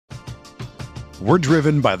We're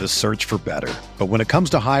driven by the search for better. But when it comes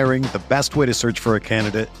to hiring, the best way to search for a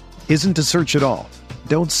candidate isn't to search at all.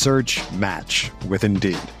 Don't search, match with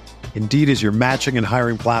Indeed. Indeed is your matching and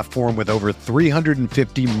hiring platform with over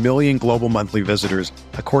 350 million global monthly visitors,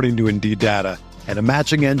 according to Indeed data, and a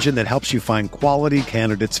matching engine that helps you find quality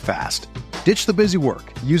candidates fast. Ditch the busy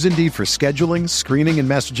work. Use Indeed for scheduling, screening, and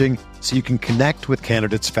messaging so you can connect with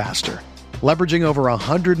candidates faster. Leveraging over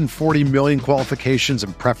 140 million qualifications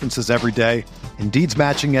and preferences every day, Indeed's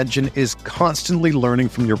matching engine is constantly learning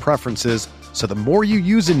from your preferences, so the more you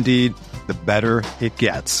use Indeed, the better it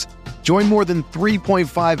gets. Join more than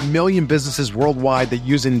 3.5 million businesses worldwide that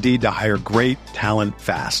use Indeed to hire great talent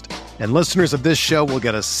fast. And listeners of this show will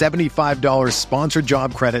get a $75 sponsored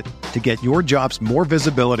job credit to get your jobs more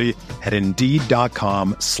visibility at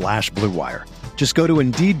Indeed.com/Blue Wire. Just go to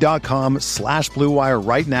Indeed.com/Blue Wire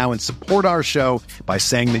right now and support our show by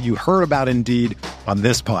saying that you heard about Indeed on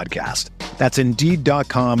this podcast. That's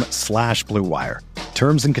Indeed.com/Blue Wire.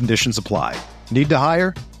 Terms and conditions apply. Need to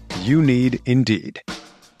hire? You need Indeed.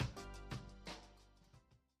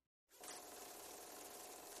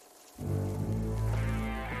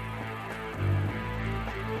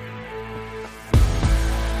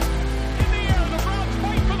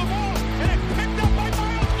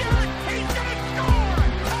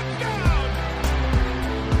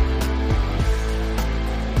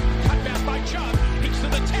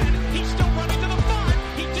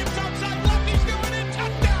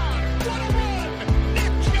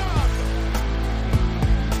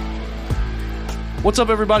 What's up,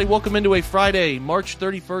 everybody? Welcome into a Friday, March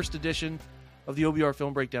 31st edition of the OBR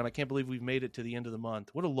Film Breakdown. I can't believe we've made it to the end of the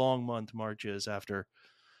month. What a long month March is after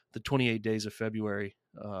the 28 days of February.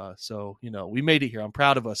 We made it here. I'm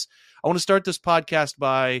proud of us. I want to start this podcast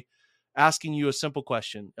by asking you a simple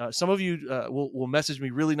question. Some of you will message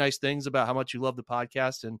me really nice things about how much you love the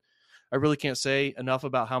podcast, and I really can't say enough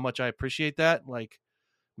about how much I appreciate that. Like,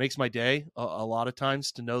 makes my day a lot of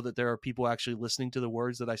times to know that there are people actually listening to the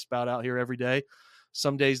words that I spout out here every day.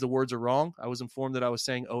 Some days the words are wrong. I was informed that I was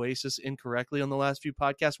saying Oasis incorrectly on the last few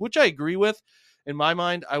podcasts, which I agree with. In my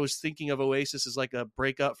mind, I was thinking of Oasis as like a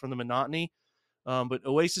breakup from the monotony. But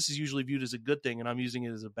Oasis is usually viewed as a good thing, and I'm using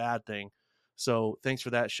it as a bad thing. So thanks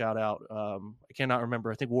for that shout out. I cannot remember.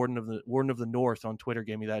 I think Warden of the North on Twitter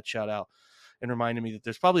gave me that shout out and reminded me that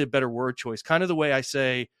there's probably a better word choice. Kind of the way I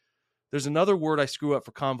say, there's another word I screw up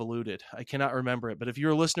for convoluted. I cannot remember it. But if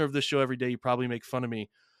you're a listener of this show every day, you probably make fun of me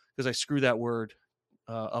because I screw that word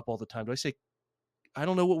up all the time. Do I say, I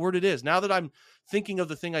don't know what word it is. Now that I'm thinking of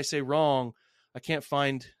the thing I say wrong, I can't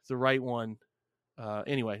find the right one.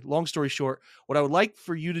 Anyway, long story short, what I would like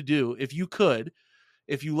for you to do, if you could,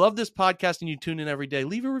 if you love this podcast and you tune in every day,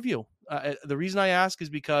 leave a review. The reason I ask is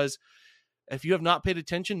because if you have not paid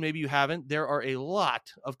attention, maybe you haven't, there are a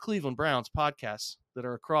lot of Cleveland Browns podcasts that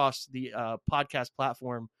are across the podcast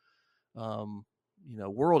platform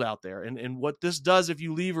world out there. And what this does, if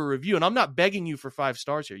you leave a review, and I'm not begging you for 5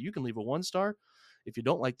 stars here, you can leave a 1 star. If you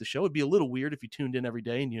don't like the show, it'd be a little weird if you tuned in every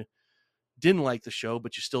day and you didn't like the show,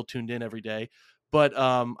 but you still tuned in every day. But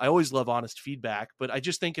I always love honest feedback. But I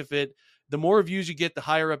just think the more reviews you get, the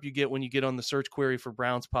higher up you get when you get on the search query for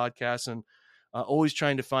Browns podcasts, and always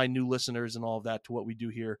trying to find new listeners and all of that to what we do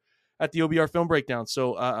here at the OBR Film Breakdown.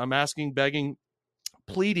 So I'm asking, begging,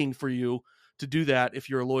 pleading for you to do that. If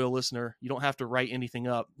you're a loyal listener, you don't have to write anything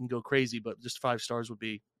up and go crazy, but just 5 stars would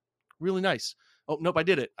be really nice. Oh, nope, I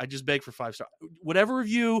did it. I just begged for 5 stars. Whatever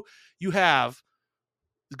review you have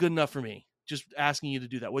is good enough for me. Just asking you to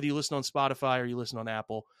do that. Whether you listen on Spotify or you listen on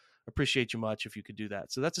Apple, appreciate you much if you could do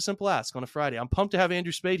that. So that's a simple ask on a Friday. I'm pumped to have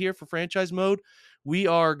Andrew Spayde here for Franchise Mode. We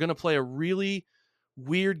are going to play a really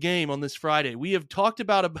weird game on this Friday. We have talked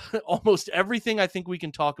about almost everything I think we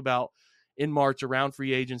can talk about in March around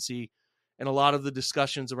free agency and a lot of the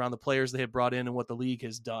discussions around the players they have brought in and what the league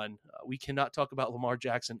has done. We cannot talk about Lamar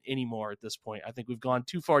Jackson anymore at this point. I think we've gone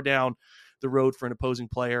too far down the road for an opposing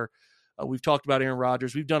player. We've talked about Aaron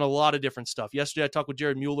Rodgers. We've done a lot of different stuff. Yesterday, I talked with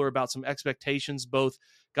Jared Mueller about some expectations, both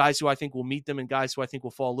guys who I think will meet them and guys who I think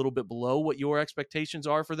will fall a little bit below what your expectations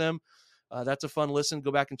are for them. That's a fun listen.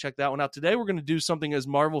 Go back and check that one out. Today, we're going to do something as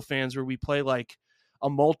Marvel fans where we play like a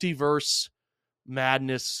multiverse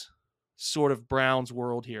madness sort of Browns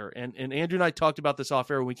world here. And Andrew and I talked about this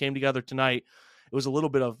off air when we came together tonight. It was a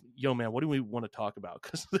little bit of, yo, man, what do we want to talk about?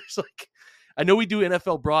 Because there's I know we do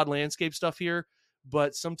NFL broad landscape stuff here,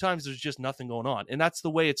 but sometimes there's just nothing going on. And that's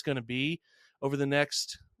the way it's going to be over the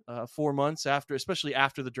next 4 months especially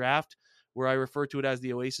after the draft, where I refer to it as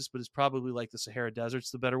the Oasis, but it's probably like the Sahara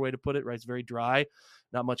Desert's the better way to put it, right? It's very dry,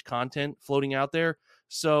 not much content floating out there.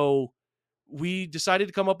 So we decided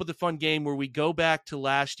to come up with a fun game where we go back to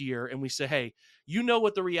last year and we say, hey, you know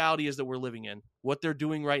what the reality is that we're living in, what they're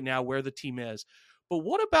doing right now, where the team is. But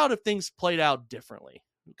what about if things played out differently?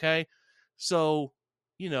 Okay. So,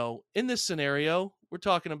 in this scenario, we're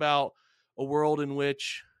talking about a world in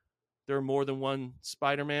which there are more than one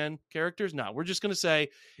Spider-Man characters. No, we're just going to say,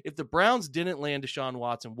 if the Browns didn't land Deshaun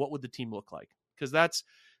Watson, what would the team look like? Because that's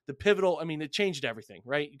the pivotal. I mean, it changed everything,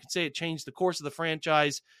 right? You could say it changed the course of the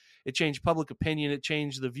franchise. It changed public opinion. It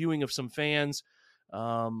changed the viewing of some fans.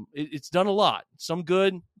 It's done a lot. Some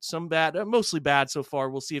good, some bad, mostly bad so far.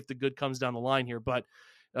 We'll see if the good comes down the line here. But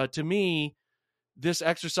to me, this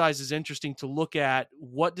exercise is interesting to look at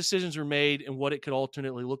what decisions were made and what it could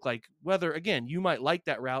alternately look like. Whether, again, you might like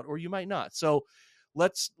that route or you might not. So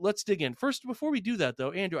let's dig in. First, before we do that,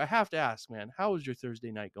 though, Andrew, I have to ask, man, how was your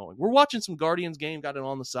Thursday night going? We're watching some Guardians game, got it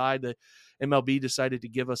on the side. The MLB decided to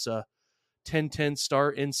give us a 10-10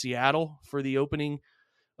 start in Seattle for the opening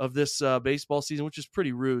of this baseball season, which is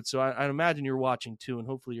pretty rude. So I imagine you're watching too, and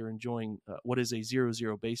hopefully you're enjoying what is a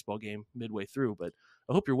 0-0 baseball game midway through. But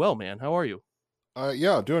I hope you're well, man. How are you?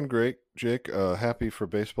 Yeah, doing great, Jake. Happy for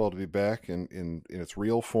baseball to be back in its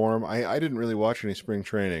real form. I didn't really watch any spring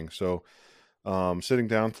training, so sitting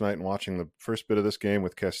down tonight and watching the first bit of this game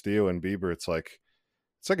with Castillo and Bieber, it's like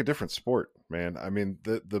a different sport, man. I mean,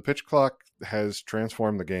 the pitch clock has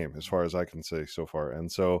transformed the game as far as I can say so far,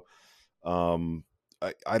 and so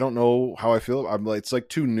I don't know how I feel. It's like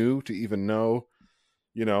too new to even know.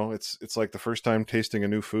 It's like the first time tasting a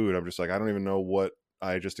new food. I'm just like, I don't even know what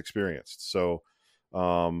I just experienced. So.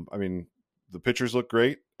 I mean, the pitchers look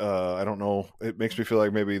great. I don't know. It makes me feel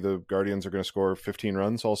like maybe the Guardians are going to score 15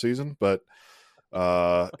 runs all season, but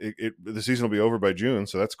the season will be over by June,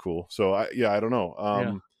 so that's cool. So I don't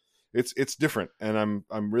know. It's different, and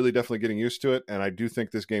I'm really definitely getting used to it. And I do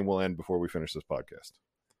think this game will end before we finish this podcast.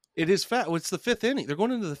 It is fat. Well, it's the fifth inning. They're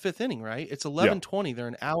going into the fifth inning, right? It's 11:20. They're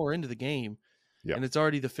an hour into the game. Yeah. And it's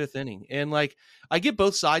already the fifth inning. And like, I get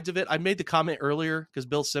both sides of it. I made the comment earlier because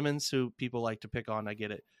Bill Simmons, who people like to pick on, I get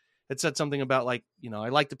it, had said something about like, I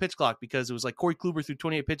like the pitch clock because it was like Corey Kluber threw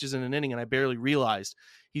 28 pitches in an inning and I barely realized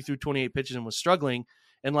he threw 28 pitches and was struggling.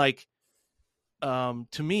 And like,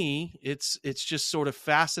 to me, it's just sort of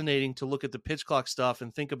fascinating to look at the pitch clock stuff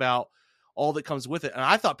and think about all that comes with it. And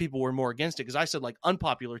I thought people were more against it because I said, like,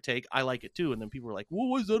 unpopular take, I like it too. And then people were like, well,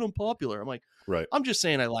 why is that unpopular? I'm like, right. I'm just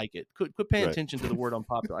saying I like it. Quit paying attention to the word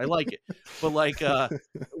unpopular. I like it. But like,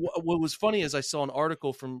 what was funny is I saw an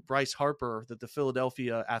article from Bryce Harper that the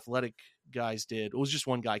Philadelphia Athletic guys did. It was just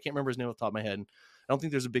one guy. I can't remember his name off the top of my head. And I don't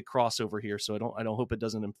think there's a big crossover here. So I don't hope it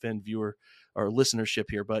doesn't offend viewer or listenership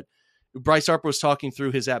here, but Bryce Harper was talking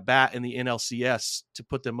through his at-bat in the NLCS to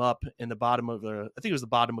put them up in the bottom of I think it was the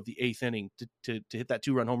bottom of the eighth inning to hit that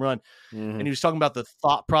 2-run home run. Mm-hmm. And he was talking about the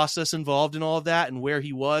thought process involved in all of that and where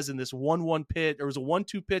he was in this 1-1 pitch. There was a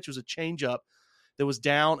 1-2 pitch. It was a changeup that was a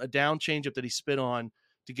down changeup that he spit on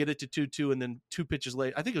to get it to 2-2. And then 2 pitches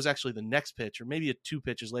later, I think it was actually the next pitch or maybe 2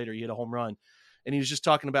 pitches later, he hit a home run. And he was just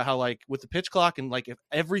talking about how, like, with the pitch clock and like if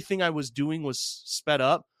everything I was doing was sped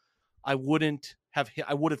up, I would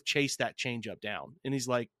have chased that changeup down. And he's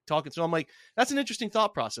like talking. So I'm like, that's an interesting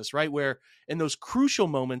thought process, right? Where in those crucial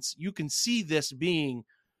moments, you can see this being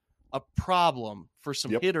a problem for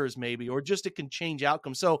some hitters maybe, or just it can change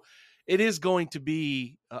outcomes. So it is going to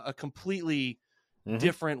be a completely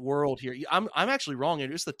different world here. I'm actually wrong.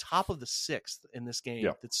 It's the top of the 6th in this game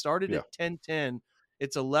that started at 10:10.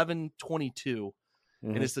 It's 11:22.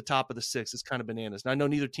 Mm-hmm. And it's the top of the 6th. It's kind of bananas. And I know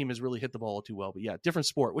neither team has really hit the ball too well, but yeah, different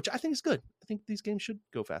sport, which I think is good. I think these games should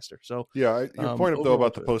go faster. So yeah, your point though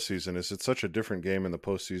about the postseason is it's such a different game in the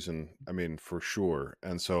postseason. I mean, for sure.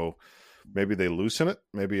 And so maybe they loosen it.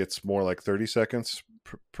 Maybe it's more like 30 seconds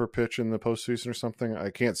per pitch in the postseason or something. I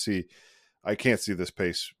can't see this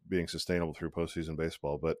pace being sustainable through postseason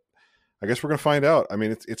baseball, but I guess we're going to find out. I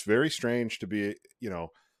mean, it's very strange to be,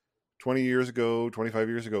 20 years ago, 25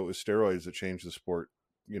 years ago, it was steroids that changed the sport,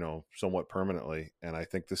 somewhat permanently. And I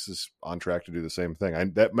think this is on track to do the same thing.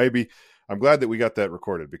 I'm glad that we got that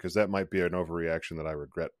recorded because that might be an overreaction that I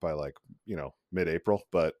regret by mid-April,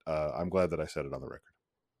 but I'm glad that I said it on the record.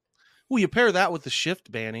 Well, you pair that with the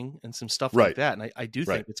shift banning and some stuff like that. And I do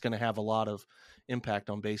think it's going to have a lot of impact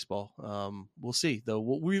on baseball. We'll see, though.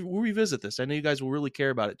 We'll revisit this. I know you guys will really care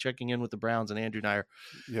about it, checking in with the Browns, and Andrew and I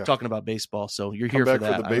are talking about baseball. So you're here for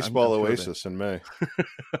that. For the baseball oasis in May.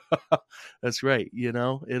 That's right.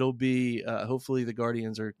 It'll be hopefully the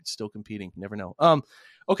Guardians are still competing. Never know.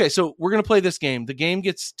 Okay, so we're going to play this game. The game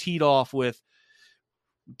gets teed off with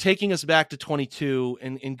taking us back to 22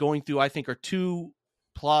 and going through, I think, are 2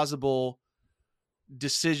 plausible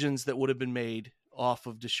decisions that would have been made off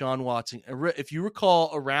of Deshaun Watson. If you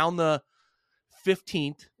recall, around the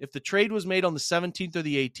 15th, if the trade was made on the 17th or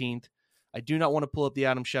the 18th, I do not want to pull up the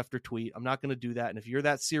Adam Schefter tweet. I'm not going to do that. And if you're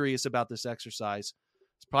that serious about this exercise,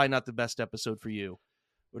 it's probably not the best episode for you.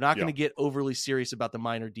 We're not going to get overly serious about the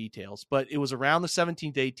minor details, but it was around the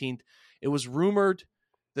 17th, 18th. It was rumored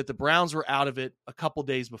that the Browns were out of it a couple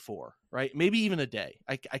days before, right? Maybe even a day.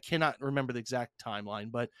 I cannot remember the exact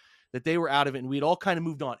timeline, but that they were out of it and we'd all kind of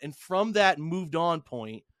moved on. And from that moved on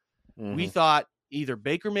point, we thought either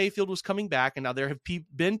Baker Mayfield was coming back, and now there have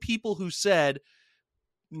been people who said,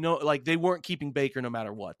 no, like they weren't keeping Baker no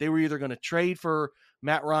matter what. They were either going to trade for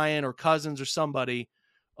Matt Ryan or Cousins or somebody,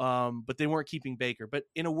 but they weren't keeping Baker. But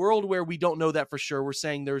in a world where we don't know that for sure, we're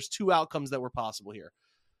saying there's two outcomes that were possible here.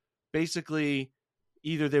 Basically,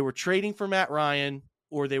 either they were trading for Matt Ryan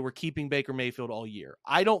or they were keeping Baker Mayfield all year.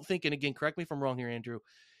 I don't think, and again, correct me if I'm wrong here, Andrew,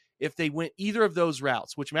 if they went either of those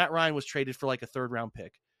routes, which Matt Ryan was traded for like a 3rd-round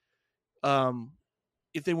pick,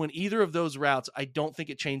 if they went either of those routes, I don't think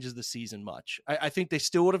it changes the season much. I think they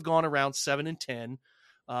still would have gone around 7-10.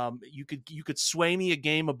 You could sway me a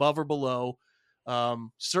game above or below.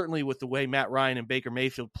 Certainly with the way Matt Ryan and Baker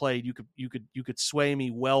Mayfield played, you could sway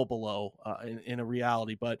me well below in a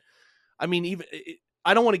reality. But I mean,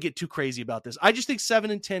 I don't want to get too crazy about this. I just think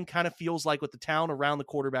 7-10 kind of feels like with the talent around the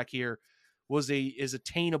quarterback here is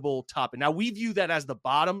attainable top. And now we view that as the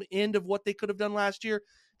bottom end of what they could have done last year.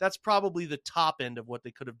 That's probably the top end of what they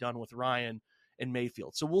could have done with Ryan and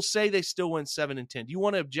Mayfield. So we'll say they still win 7-10. Do you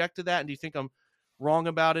want to object to that? And do you think I'm wrong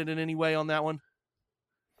about it in any way on that one?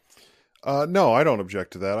 No, I don't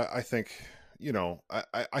object to that. I think,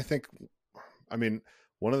 I mean,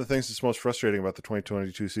 one of the things that's most frustrating about the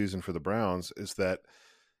 2022 season for the Browns is that,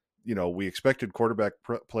 we expected quarterback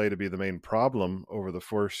play to be the main problem over the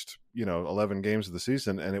first, 11 games of the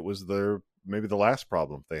season. And it was maybe the last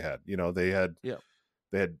problem they had.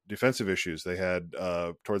 They had defensive issues. They had,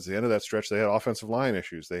 towards the end of that stretch, they had offensive line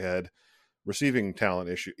issues. They had receiving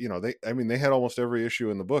talent issue. They had almost every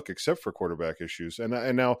issue in the book except for quarterback issues.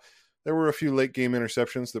 And now there were a few late game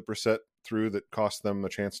interceptions that Brissett threw that cost them a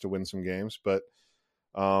chance to win some games. But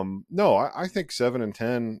no, I think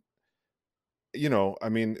 7-10,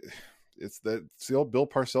 it's the old Bill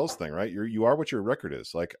Parcells thing, right? You are what your record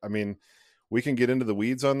is. Like, I mean, we can get into the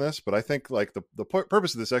weeds on this, but I think like the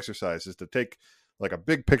purpose of this exercise is to take like a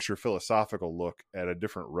big picture philosophical look at a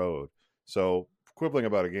different road. So quibbling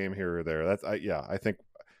about a game here or there, I think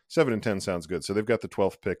 7-10 sounds good. So they've got the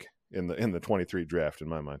 12th pick in the 23 draft in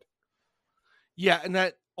my mind. Yeah, and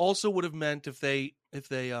that also would have meant if they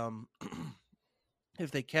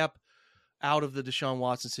kept out of the Deshaun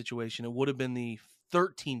Watson situation, it would have been the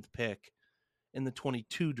 13th pick in the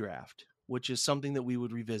 22 draft, which is something that we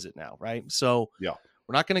would revisit now, right? So yeah,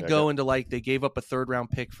 we're not going to go into like they gave up a 3rd-round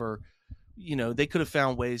pick for, they could have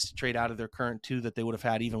found ways to trade out of their current 2 that they would have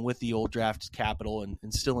had even with the old draft capital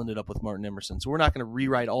and still ended up with Martin Emerson. So we're not going to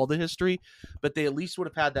rewrite all the history, but they at least would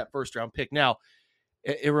have had that 1st-round pick. Now,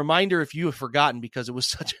 a reminder if you have forgotten, because it was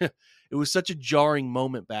such a jarring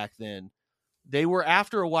moment back then. They were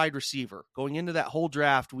after a wide receiver. Going into that whole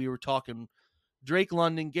draft, we were talking Drake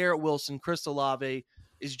London, Garrett Wilson, Chris Olave.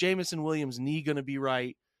 Is Jameson Williams' knee going to be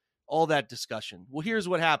right? All that discussion. Well, here's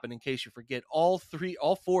what happened in case you forget. All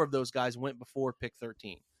 4 of those guys went before pick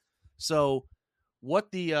 13. So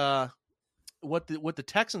what the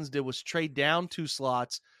Texans did was trade down 2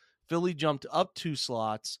 slots. Philly jumped up 2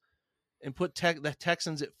 slots and put the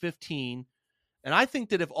Texans at 15. And I think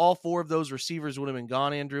that if all 4 of those receivers would have been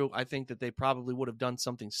gone, Andrew, I think that they probably would have done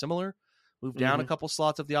something similar. Moved down a couple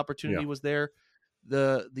slots if the opportunity was there.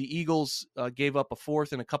 The Eagles gave up a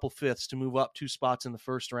 4th and a couple 5ths to move up 2 spots in the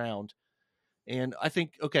 1st round. And I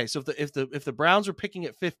think, okay, so if the Browns are picking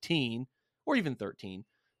at 15 or even 13,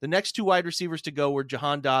 the next 2 wide receivers to go were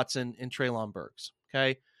Jahan Dotson and Treylon Burks.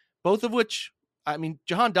 Okay. Both of which, I mean,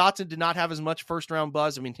 Jahan Dotson did not have as much 1st-round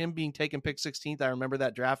buzz. I mean, him being taken pick 16th, I remember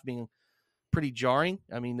that draft being pretty jarring.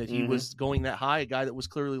 I mean, that he was going that high, a guy that was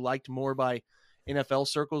clearly liked more by NFL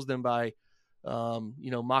circles than by,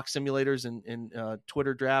 mock simulators and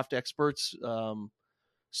Twitter draft experts.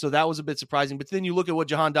 So that was a bit surprising. But then you look at what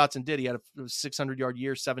Jahan Dotson did. He had a 600-yard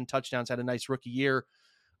year, 7 touchdowns, had a nice rookie year.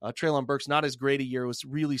 Treylon Burks, not as great a year, was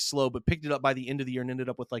really slow, but picked it up by the end of the year and ended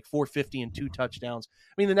up with like 450 and 2 touchdowns.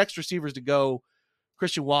 I mean, the next receivers to go,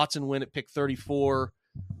 Christian Watson went at pick 34.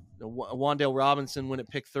 Wan'Dale Robinson went at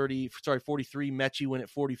pick 43. Mechie went at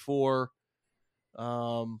 44.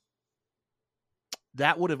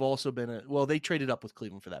 That would have also been they traded up with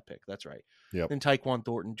Cleveland for that pick. That's right. Yep. Then Tyquan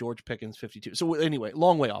Thornton, George Pickens, 52. So anyway,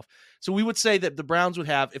 long way off. So we would say that the Browns would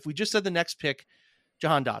have, if we just said the next pick,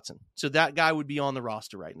 Jahan Dotson. So that guy would be on the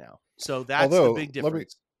roster right now. So that's Although, the big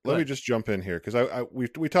difference. Let me just jump in here because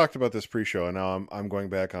we talked about this pre-show, and now I'm going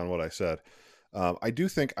back on what I said. I do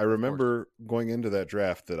think I remember going into that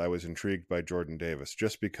draft that I was intrigued by Jordan Davis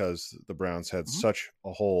just because the Browns had such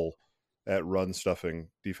a hole at run stuffing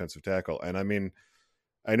defensive tackle. And I mean,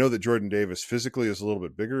 I know that Jordan Davis physically is a little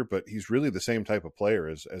bit bigger, but he's really the same type of player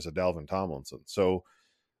as a Dalvin Tomlinson. So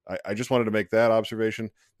I just wanted to make that observation.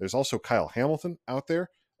 There's also Kyle Hamilton out there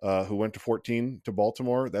who went to 14 to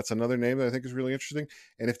Baltimore. That's another name that I think is really interesting.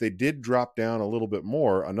 And if they did drop down a little bit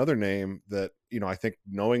more, another name that, I think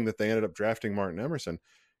knowing that they ended up drafting Martin Emerson,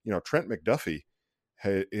 Trent McDuffie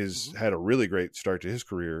had a really great start to his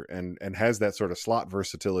career and has that sort of slot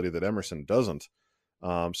versatility that Emerson doesn't.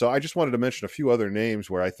 So I just wanted to mention a few other names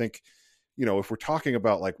where I think, if we're talking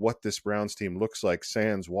about like what this Browns team looks like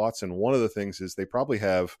sans Watson, one of the things is they probably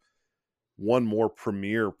have one more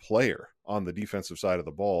premier player on the defensive side of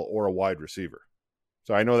the ball or a wide receiver.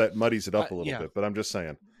 So I know that muddies it up a little bit, but I'm just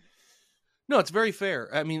saying. No, it's very fair.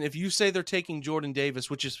 I mean, if you say they're taking Jordan Davis,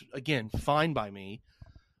 which is, again, fine by me,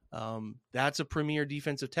 that's a premier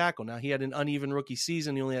defensive tackle. Now, he had an uneven rookie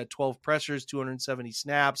season. He only had 12 pressures, 270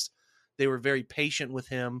 snaps. They were very patient with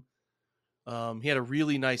him. He had a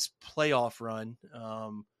really nice playoff run.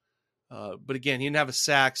 But again, he didn't have a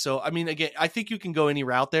sack. So, I mean, again, I think you can go any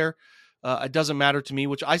route there. It doesn't matter to me,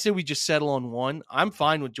 which I say we just settle on one. I'm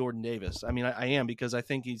fine with Jordan Davis. I mean, I am, because I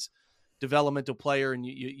think he's a developmental player, and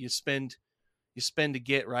you spend to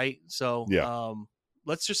get, right. So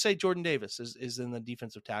let's just say Jordan Davis is in the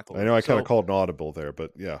defensive tackle. I know I kind of called an audible there,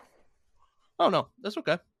 but yeah. Oh no, that's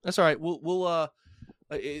okay. That's all right. We'll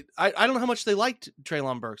I don't know how much they liked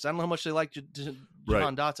Treylon Burks. I don't know how much they liked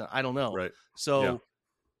Jahan Dotson. I don't know. Right. So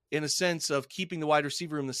in a sense of keeping the wide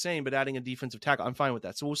receiver room the same, but adding a defensive tackle, I'm fine with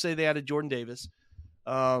that. So we'll say they added Jordan Davis.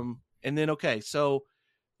 And then, so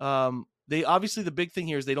they obviously, the big thing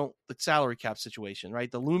here is the salary cap situation,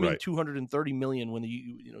 right? The looming $230 million when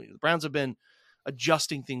the Browns have been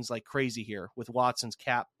adjusting things like crazy here with Watson's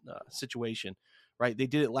cap situation, right? They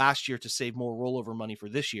did it last year to save more rollover money for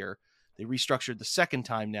this year. They restructured the second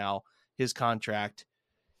time now his contract.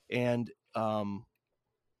 And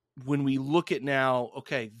when we look at now,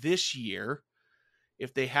 this year,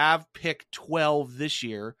 if they have pick 12 this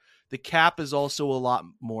year, the cap is also a lot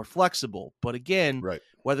more flexible. But again,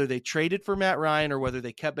 whether they traded for Matt Ryan or whether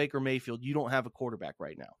they kept Baker Mayfield, you don't have a quarterback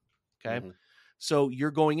right now. Okay. Mm-hmm. So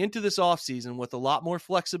you're going into this offseason with a lot more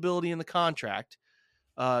flexibility in the contract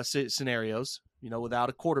scenarios, without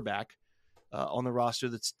a quarterback on the roster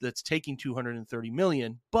that's taking $230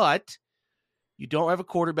 million, but you don't have a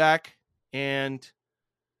quarterback, and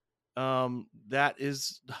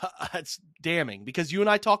that's damning, because you and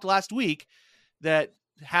I talked last week that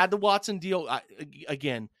had the Watson deal,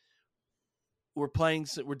 again, we're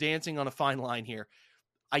dancing on a fine line here.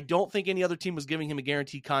 I don't think any other team was giving him a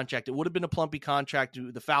guaranteed contract. It would have been a plumpy contract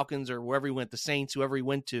to the Falcons or wherever he went, the Saints, whoever he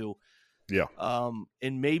went to. Yeah.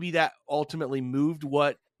 And maybe that ultimately moved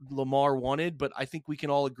what Lamar wanted, but I think we can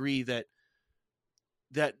all agree that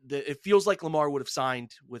it feels like Lamar would have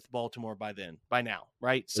signed with Baltimore by now,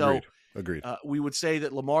 right? So Agreed. We would say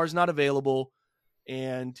that Lamar's not available,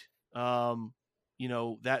 and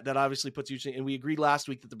that obviously puts you, and we agreed last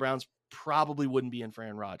week that the Browns probably wouldn't be in for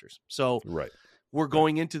Aaron Rodgers. So we're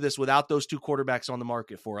going into this without those two quarterbacks on the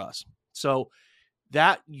market for us. So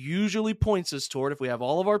that usually points us toward, if we have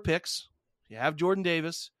all of our picks, you have Jordan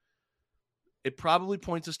Davis, it probably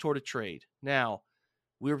points us toward a trade. Now,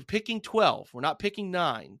 we're picking 12. We're not picking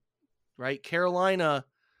 9, right? Carolina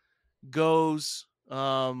goes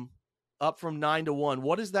up from 9 to 1.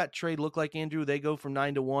 What does that trade look like, Andrew? They go from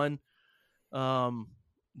 9 to 1.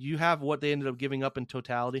 You have what they ended up giving up in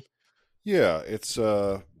totality? Yeah, it's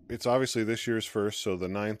obviously this year's first, so the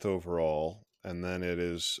 9th overall, and then it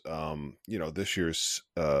is this year's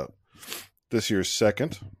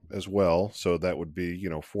second as well. So that would be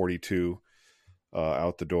 42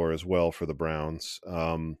 out the door as well for the Browns,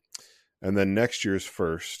 and then next year's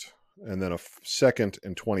first, and then a second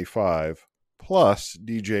and 25 plus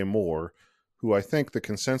DJ Moore, who I think the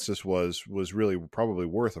consensus was really probably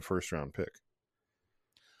worth a first round pick.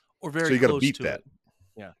 Or very so you close got to beat to that. It.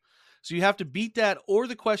 Yeah. So you have to beat that, or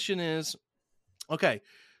the question is, okay,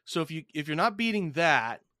 so if you're not beating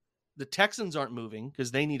that, the Texans aren't moving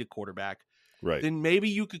because they need a quarterback. Right. Then maybe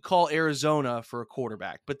you could call Arizona for a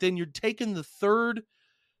quarterback. But then you're taking the third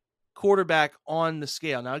quarterback on the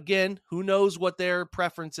scale. Now, again, who knows what their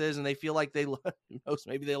preference is, and they feel like who knows,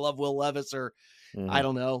 maybe they love Will Levis or I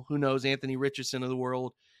don't know, who knows, Anthony Richardson of the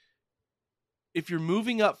world. If you're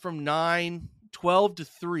moving up from 9, 12 to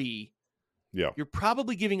 3, you're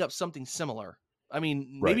probably giving up something similar I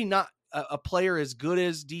mean, maybe not a player as good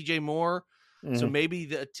as DJ Moore. Mm-hmm. So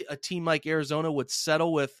maybe a team like Arizona would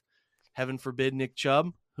settle with, heaven forbid, Nick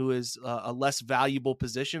Chubb, who is a less valuable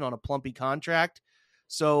position on a plumpy contract.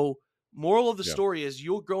 So moral of the story is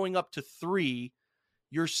you're going up to 3.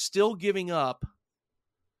 You're still giving up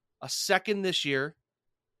a second this year,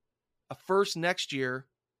 a first next year,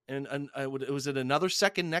 and was it another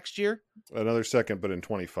second next year? Another second, but in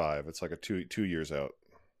 25. It's like a two years out.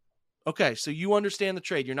 Okay, so you understand the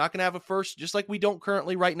trade. You're not going to have a first, just like we don't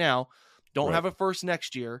currently right now. Don't have a first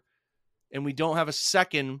next year, and we don't have a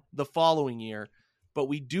second the following year. But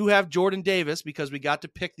we do have Jordan Davis because we got to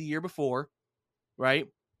pick the year before, right?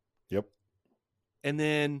 Yep. And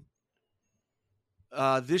then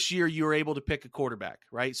this year you were able to pick a quarterback,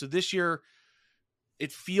 right? So this year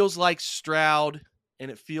it feels like Stroud and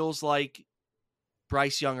it feels like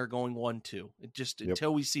Bryce Young are going 1-2. It just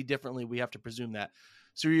until we see differently, we have to presume that.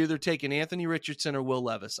 So you're either taking Anthony Richardson or Will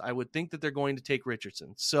Levis. I would think that they're going to take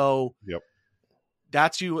Richardson. So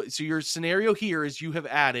that's you. So your scenario here is you have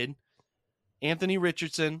added Anthony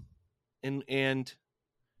Richardson and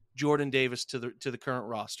Jordan Davis to the current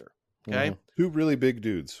roster. Okay. 2 really big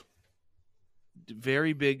dudes.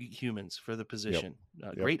 Very big humans for the position.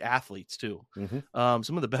 Great athletes too. Mm-hmm.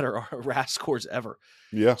 Some of the better RAS scores ever.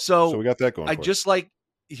 Yeah. So we got that going.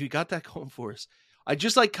 You got that going for us. I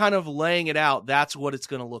just like kind of laying it out. That's what it's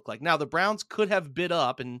going to look like. Now the Browns could have bid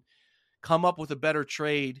up and come up with a better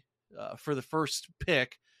trade for the first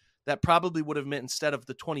pick. That probably would have meant instead of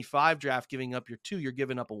the 25 draft giving up your 2, you're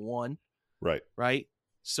giving up a 1. Right. Right.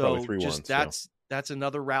 So just ones, that's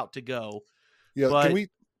another route to go. Yeah. But,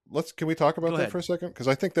 can we talk about that for a second? Because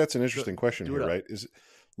I think that's an interesting question here, right?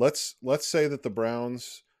 Let's say that the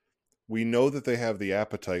Browns, we know that they have the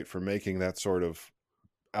appetite for making that sort of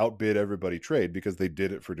outbid everybody trade because they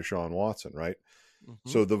did it for Deshaun Watson, right? Mm-hmm.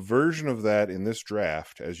 So the version of that in this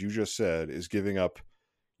draft, as you just said, is giving up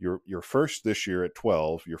your first this year at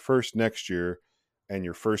 12, your first next year, and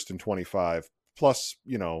your first in 25, plus,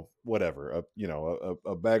 whatever,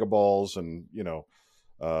 a bag of balls and,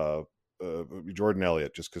 Jordan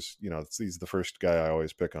Elliott, just because, he's the first guy I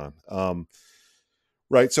always pick on.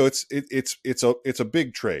 Right. So it's a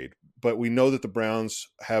big trade, but we know that the Browns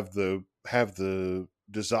have the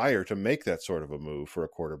desire to make that sort of a move for a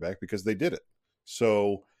quarterback because they did it.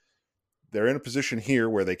 So they're in a position here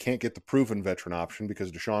where they can't get the proven veteran option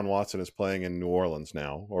because Deshaun Watson is playing in New Orleans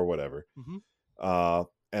now or whatever. Mm-hmm.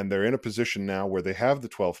 And they're in a position now where they have the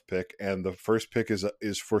 12th pick and the first pick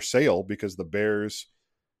is for sale because the Bears,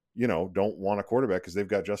 don't want a quarterback because they've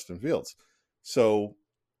got Justin Fields. So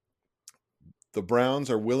the Browns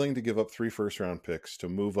are willing to give up 3 first-round picks to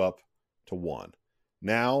move up to 1.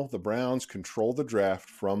 Now the Browns control the draft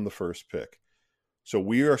from the first pick. So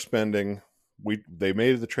we are spending, they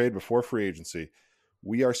made the trade before free agency.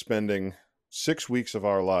 We are spending 6 weeks of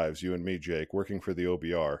our lives, you and me, Jake, working for the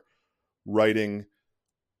OBR, writing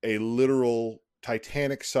a literal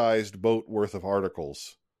Titanic-sized boat worth of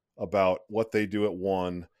articles about what they do at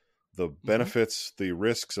 1, the benefits, the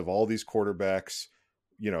risks of all these quarterbacks,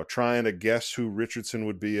 trying to guess who Richardson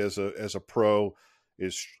would be as a pro.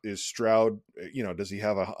 Is Stroud, does he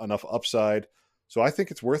have enough upside? So I think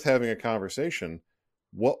it's worth having a conversation.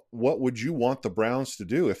 What would you want the Browns to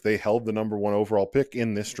do if they held the number 1 overall pick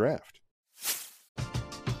in this draft?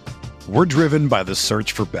 We're driven by the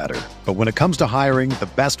search for better. But when it comes to hiring, the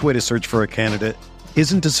best way to search for a candidate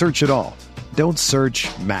isn't to search at all. Don't search,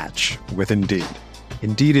 match with Indeed.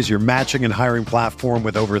 Indeed is your matching and hiring platform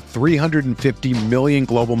with over 350 million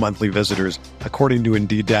global monthly visitors, according to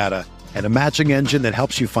Indeed data, and a matching engine that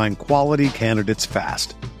helps you find quality candidates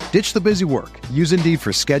fast. Ditch the busy work. Use Indeed for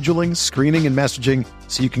scheduling, screening, and messaging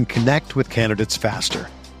so you can connect with candidates faster.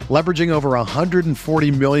 Leveraging over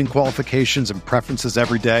 140 million qualifications and preferences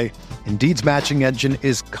every day, Indeed's matching engine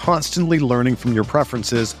is constantly learning from your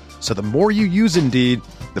preferences, so the more you use Indeed,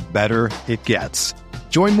 the better it gets.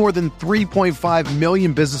 Join more than 3.5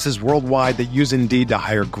 million businesses worldwide that use Indeed to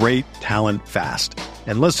hire great talent fast.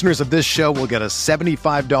 And listeners of this show will get a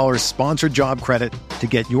 $75 sponsored job credit to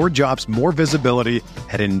get your jobs more visibility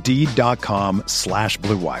at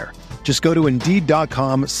Indeed.com/Blue Wire. Just go to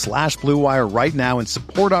Indeed.com/Blue Wire right now and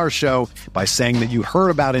support our show by saying that you heard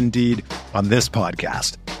about Indeed on this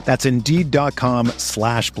podcast. That's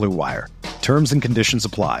Indeed.com/Blue Wire. Terms and conditions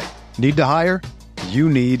apply. Need to hire? You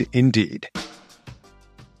need Indeed.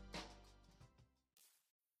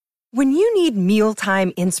 When you need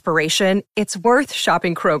mealtime inspiration, it's worth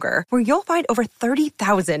shopping Kroger, where you'll find over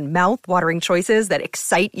 30,000 mouth-watering choices that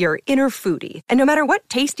excite your inner foodie. And no matter what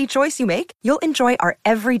tasty choice you make, you'll enjoy our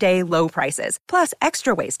everyday low prices, plus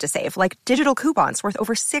extra ways to save, like digital coupons worth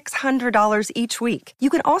over $600 each week. You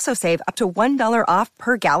can also save up to $1 off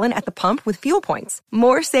per gallon at the pump with fuel points.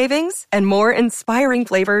 More savings and more inspiring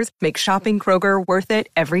flavors make shopping Kroger worth it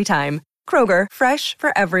every time. Kroger, fresh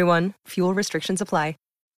for everyone. Fuel restrictions apply.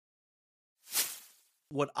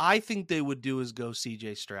 What I think they would do is go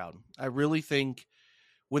CJ Stroud. I really think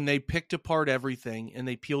when they picked apart everything and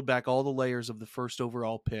they peeled back all the layers of the first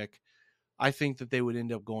overall pick, I think that they would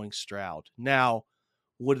end up going Stroud. Now,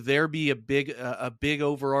 would there be a big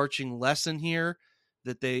overarching lesson here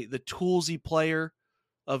that the toolsy player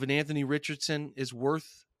of an Anthony Richardson is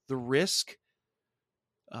worth the risk?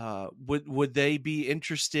 Would they be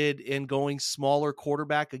interested in going smaller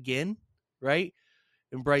quarterback again, right?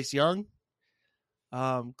 And Bryce Young?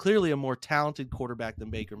 Clearly a more talented quarterback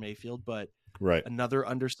than Baker Mayfield, but another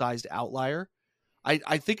undersized outlier.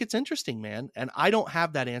 I think it's interesting, man. And I don't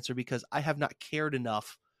have that answer because I have not cared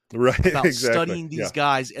enough about studying these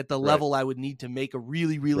guys at the level I would need to make a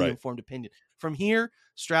really, really informed opinion. From here,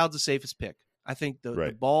 Stroud's the safest pick. I think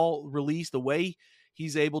the ball release, the way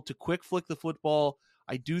he's able to quick flick the football,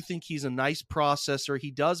 I do think he's a nice processor.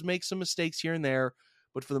 He does make some mistakes here and there,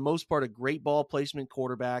 but for the most part, a great ball placement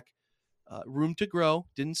quarterback. Room to grow.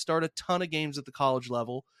 Didn't start a ton of games at the college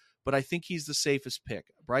level, but I think he's the safest pick.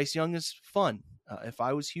 Bryce Young is fun. If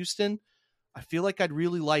I was Houston, I feel like I'd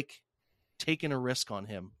really like taking a risk on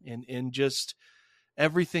him and just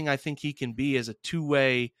everything I think he can be as a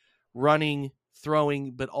two-way running,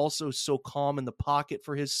 throwing, but also so calm in the pocket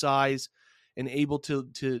for his size and able to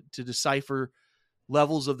decipher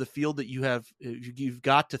levels of the field that you've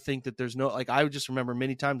got to think that there's no, like, I would just remember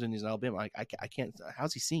many times when he's in Alabama, like, I can't,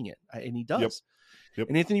 how's he seeing it? And he does. Yep.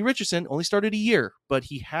 And Anthony Richardson only started a year, but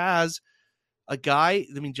he has a guy.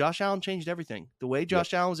 I mean, Josh Allen changed everything. The way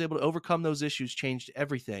Josh Allen was able to overcome those issues changed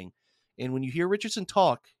everything. And when you hear Richardson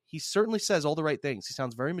talk, he certainly says all the right things. He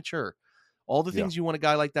sounds very mature. All the things you want a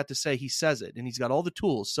guy like that to say, he says it, and he's got all the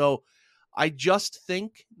tools. So I just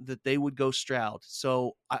think that they would go Stroud.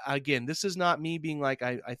 So again, this is not me being like,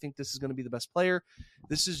 I think this is going to be the best player.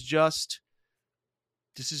 This is just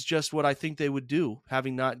what I think they would do,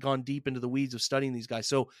 having not gone deep into the weeds of studying these guys.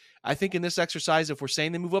 So I think in this exercise, if we're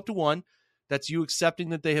saying they move up to 1, that's you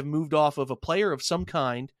accepting that they have moved off of a player of some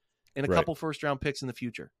kind and a couple first-round picks in the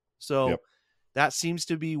future. So that seems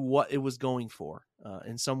to be what it was going for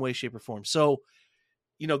in some way, shape, or form. So,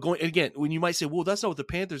 going again, when you might say, well, that's not what the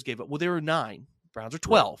Panthers gave up. Well, they were 9. Browns are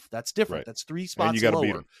 12. That's different. That's 3 spots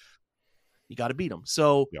lower. You got to beat them.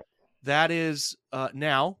 So that is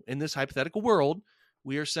now in this hypothetical world,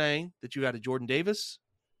 we are saying that you added Jordan Davis.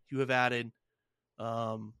 You have added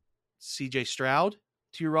CJ Stroud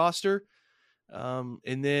to your roster.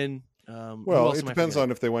 And then, well, it depends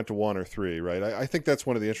on if they went to 1 or 3, right? I think that's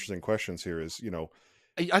one of the interesting questions here is,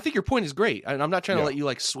 I think your point is great. And I'm not trying to let you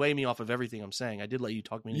like sway me off of everything I'm saying. I did let you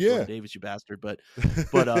talk me into Jordan Davis, you bastard. But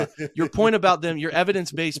your point about them, your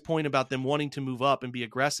evidence-based point about them wanting to move up and be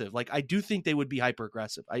aggressive, like I do think they would be hyper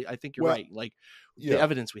aggressive. I think you're right. Like the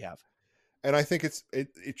evidence we have. And I think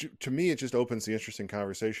to me, it just opens the interesting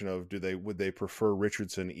conversation of would they prefer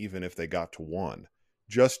Richardson even if they got to 1,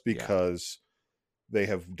 just because they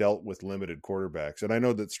have dealt with limited quarterbacks. And I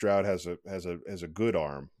know that Stroud has a good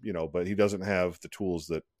arm, but he doesn't have the tools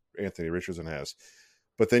that Anthony Richardson has.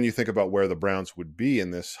 But then you think about where the Browns would be in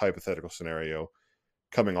this hypothetical scenario,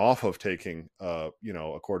 coming off of taking a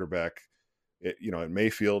quarterback, at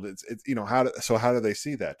Mayfield. It's how do they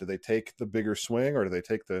see that? Do they take the bigger swing, or do they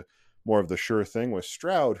take the more of the sure thing with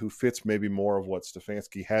Stroud, who fits maybe more of what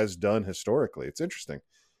Stefanski has done historically? It's interesting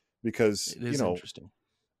because it is interesting.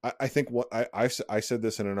 I think what I said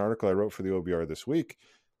this in an article I wrote for the OBR this week.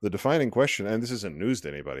 The defining question, and this isn't news to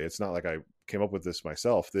anybody, it's not like I came up with this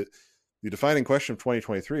myself, that the defining question of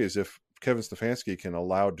 2023 is if Kevin Stefanski can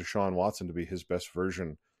allow Deshaun Watson to be his best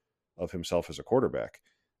version of himself as a quarterback.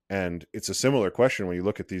 And it's a similar question when you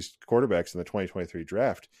look at these quarterbacks in the 2023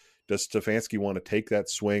 draft. Does Stefanski want to take that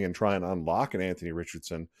swing and try and unlock an Anthony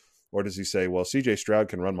Richardson? Or does he say, well, CJ Stroud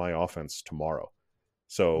can run my offense tomorrow,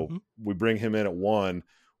 so we bring him in at 1.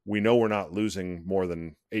 We know we're not losing more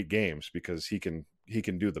than 8 games because he can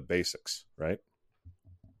do the basics, right?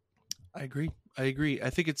 I agree. I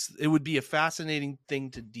think it would be a fascinating thing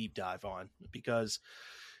to deep dive on because,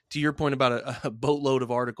 to your point about a boatload of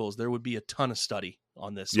articles, there would be a ton of study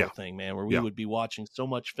on this whole thing, man, where we would be watching so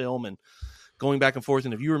much film and going back and forth.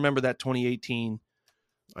 And if you remember that 2018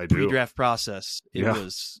 I do. pre-draft process. It Yeah.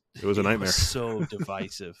 was a nightmare. Was so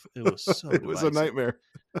divisive. It was so it was a nightmare.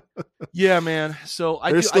 Yeah, man. So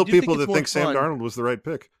there's still people that think Sam Darnold was the right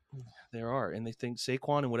pick. There are, and they think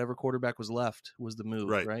Saquon and whatever quarterback was left was the move,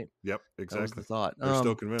 right? Yep, exactly. That was the thought. They're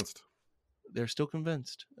still convinced. They're still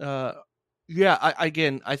convinced. Yeah.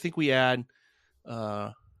 I think we add.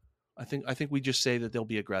 I think we just say that they'll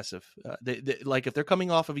be aggressive. They like if they're coming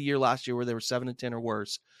off of a year last year where they were 7-10 or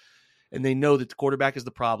worse, and they know that the quarterback is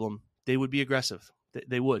the problem, they would be aggressive.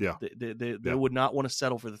 They would. Yeah. They would not want to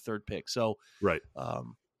settle for the third pick. So right.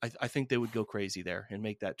 I think they would go crazy there and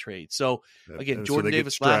make that trade. So again, and Jordan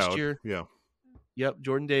Davis last year. Yeah. Yep.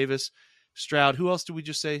 Jordan Davis, Stroud. Who else did we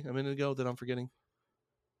just say a minute ago that I'm forgetting?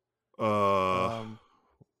 Well,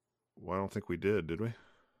 I don't think we did we?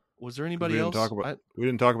 Was there anybody else? We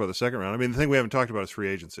didn't talk about the second round. I mean, the thing we haven't talked about is free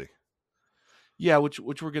agency. Yeah, which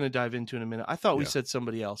we're going to dive into in a minute. I thought we said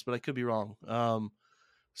somebody else, but I could be wrong.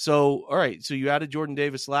 So, all right. So you added Jordan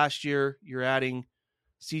Davis last year. You're adding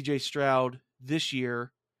CJ Stroud this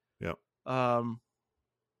year. Yep.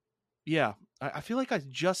 Yeah. I feel like I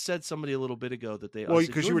just said somebody a little bit ago that they. Well,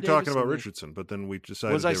 because you were talking about Richardson, but then we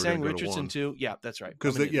decided. Was I saying Richardson too? Yeah, that's right.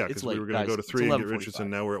 Because we were going to go to 3 and get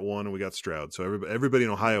Richardson. Now we're at 1 and we got Stroud. So everybody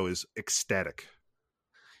in Ohio is ecstatic.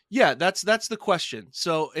 Yeah, that's the question.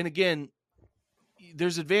 So, and again,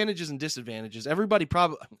 there's advantages and disadvantages. Everybody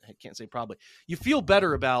I can't say probably. You feel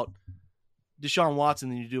better about Deshaun Watson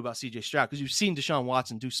than you do about CJ Stroud because you've seen Deshaun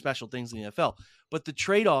Watson do special things in the NFL. But the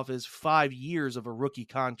trade-off is 5 years of a rookie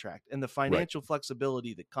contract and the financial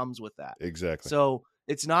flexibility that comes with that. Exactly. So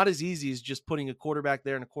it's not as easy as just putting a quarterback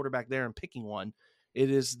there and a quarterback there and picking one.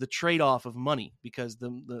 It is the trade-off of money because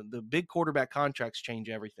the big quarterback contracts change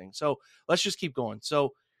everything. So let's just keep going.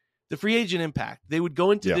 So the free agent impact, they would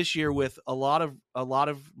go into this year with a lot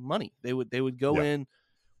of money. They would go in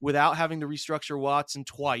without having to restructure Watson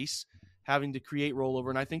twice, having to create rollover.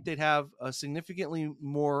 And I think they'd have a significantly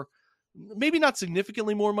more, maybe not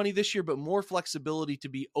significantly more money this year, but more flexibility to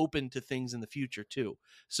be open to things in the future too.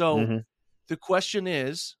 So the question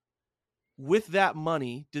is, with that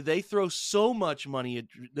money, do they throw so much money?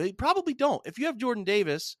 They probably don't. If you have Jordan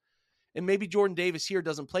Davis, and maybe Jordan Davis here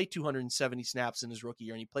doesn't play 270 snaps in his rookie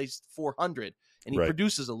year and he plays 400 and he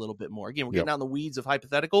produces a little bit more. Again, we're getting out in the weeds of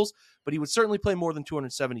hypotheticals, but he would certainly play more than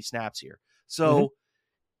 270 snaps here. So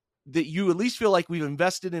that you at least feel like we've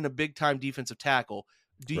invested in a big time defensive tackle.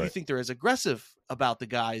 Do you think they're as aggressive about the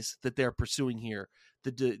guys that they're pursuing here?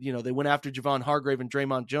 They went after Javon Hargrave and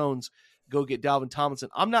Draymond Jones, go get Dalvin Tomlinson.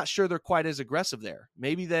 I'm not sure they're quite as aggressive there.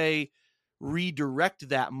 Maybe they redirect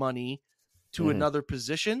that money to another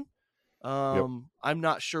position. I'm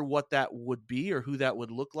not sure what that would be or who that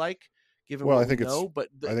would look like. Given I think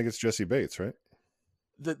it's Jesse Bates, right?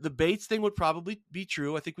 The Bates thing would probably be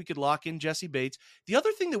true. I think we could lock in Jesse Bates. The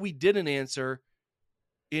other thing that we didn't answer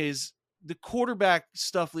is the quarterback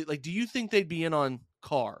stuff. Like, do you think they'd be in on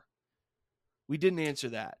Carr? We didn't answer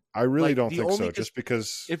that. I really don't think so. Just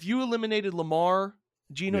because if you eliminated Lamar,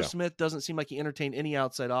 Geno Smith doesn't seem like he entertained any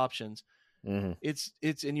outside options. It's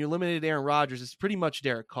and you eliminated Aaron Rodgers. It's pretty much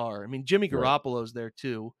Derek Carr. I mean, Jimmy Garoppolo's there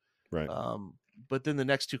too. Right. But then the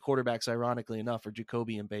next two quarterbacks, ironically enough, are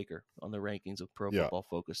Jacoby and Baker on the rankings of Pro Football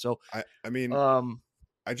Focus. So I mean,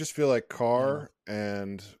 I just feel like Carr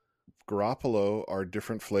and Garoppolo are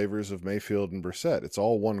different flavors of Mayfield and Brissett. It's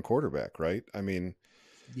all one quarterback, right? I mean,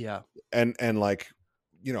 and like,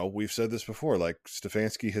 we've said this before, like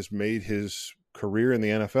Stefanski has made his career in the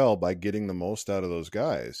NFL by getting the most out of those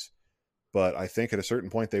guys. But I think at a certain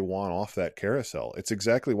point they want off that carousel. It's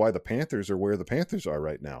exactly why the Panthers are where the Panthers are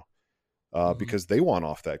right now. Because they want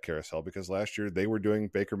off that carousel, because last year they were doing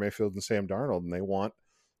Baker Mayfield and Sam Darnold and they want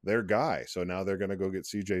their guy. So now they're going to go get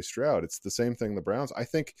CJ Stroud. It's the same thing the Browns. I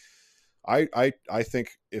think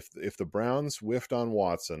if the Browns whiffed on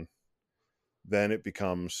Watson, then it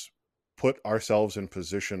becomes put ourselves in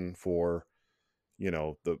position for,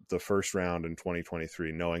 the first round in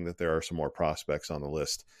 2023, knowing that there are some more prospects on the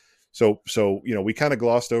list. So we kind of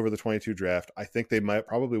glossed over the 22 draft. I think they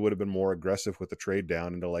probably would have been more aggressive with the trade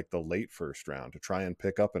down into like the late first round to try and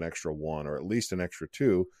pick up an extra 1 or at least an extra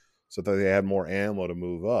 2 so that they had more ammo to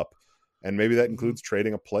move up. And maybe that includes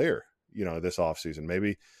trading a player, this offseason.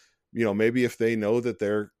 Maybe if they know that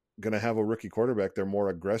they're going to have a rookie quarterback, they're more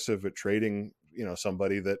aggressive at trading,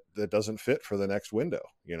 somebody that doesn't fit for the next window,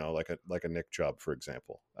 like a Nick Chubb, for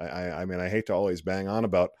example. I mean, I hate to always bang on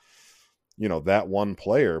about, that one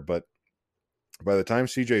player, but by the time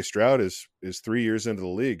CJ Stroud is 3 years into the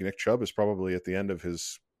league, Nick Chubb is probably at the end of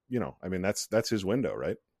his, that's his window,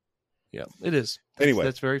 right? Yeah, it is. Anyway,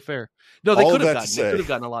 that's very fair. No, they could have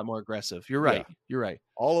gotten a lot more aggressive. You're right. Yeah. You're right.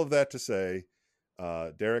 All of that to say,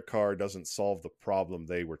 Derek Carr doesn't solve the problem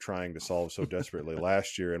they were trying to solve so desperately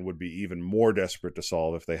last year, and would be even more desperate to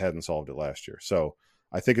solve if they hadn't solved it last year. So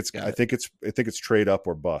I think it's trade up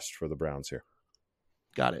or bust for the Browns here.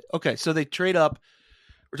 Got it. Okay, so they trade up.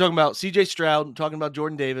 We're talking about C.J. Stroud. We're talking about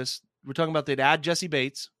Jordan Davis. We're talking about they'd add Jesse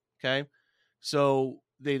Bates. Okay, so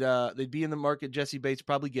they'd be in the market. Jesse Bates,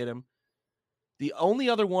 probably get him. The only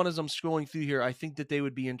other one, as I'm scrolling through here, I think that they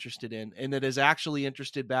would be interested in, and that is actually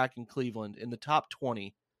interested back in Cleveland in the top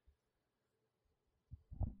 20,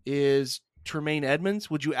 is Tremaine Edmonds.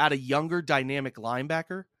 Would you add a younger, dynamic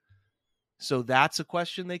linebacker? So that's a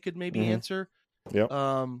question they could maybe answer. Yep.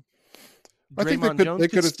 I think Jones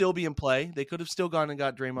could still be in play. They could have still gone and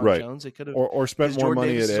got Draymond Jones. They could have or spent more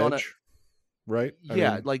money at edge. Right.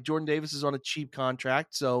 Like Jordan Davis is on a cheap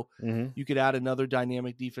contract, so you could add another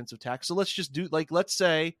dynamic defensive tackle. So let's just do, let's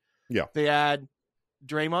say they add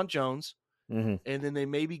Draymond Jones, and then they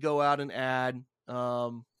maybe go out and add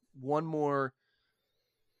one more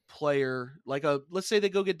player. Let's say they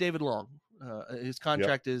go get David Long. His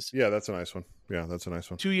contract is that's a nice one. Yeah, that's a nice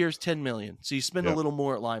one. 2 years, $10 million. So you spend a little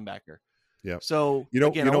more at linebacker. Yeah. So I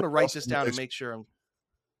want to write this down and make sure I'm.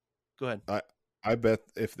 Go ahead. I bet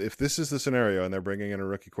if this is the scenario and they're bringing in a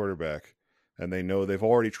rookie quarterback and they know they've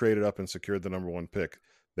already traded up and secured the number 1 pick,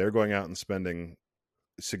 they're going out and spending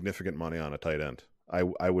significant money on a tight end.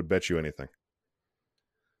 I would bet you anything.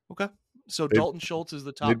 Okay. So Dalton Schultz is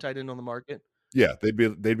the top tight end on the market. Yeah,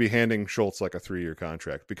 they'd be handing Schultz like a 3-year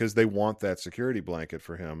contract because they want that security blanket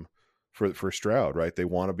for him for Stroud, right? They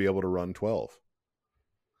want to be able to run 12.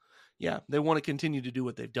 Yeah, they want to continue to do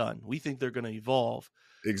what they've done. We think they're going to evolve.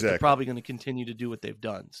 Exactly. They're probably going to continue to do what they've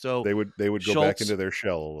done. So they would go Schultz, back into their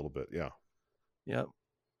shell a little bit. Yeah. Yeah.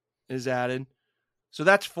 Is added. So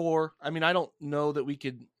that's 4. I mean, I don't know that we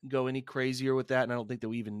could go any crazier with that, and I don't think that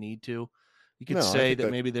we even need to. You could say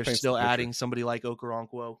that maybe they're still adding somebody like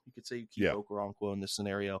Okoronkwo. You could say you keep Okoronkwo in this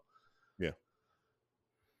scenario. Yeah.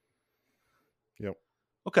 Yep.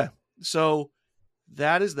 Okay. So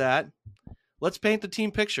that is that. Let's paint the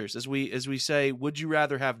team pictures as we say, would you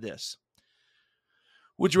rather have this?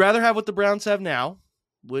 Would you rather have what the Browns have now,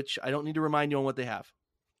 which I don't need to remind you on what they have.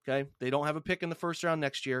 Okay. They don't have a pick in the first round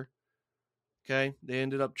next year. Okay. They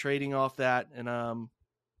ended up trading off that. And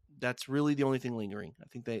that's really the only thing lingering. I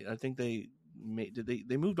think they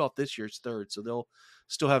moved off this year's 3rd. So they'll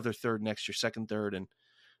still have their 3rd next year, 2nd, 3rd. And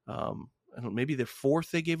I don't know, maybe their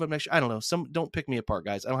 4th they gave up next year. I don't know. Don't pick me apart,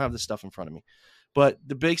 guys. I don't have this stuff in front of me. But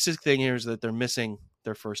the basic thing here is that they're missing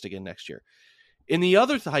their 1st again next year. In the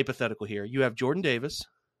other hypothetical here, you have Jordan Davis.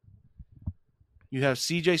 You have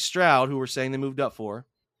C.J. Stroud, who we're saying they moved up for.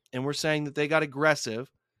 And we're saying that they got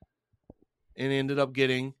aggressive and ended up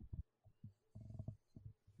getting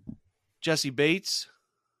Jesse Bates.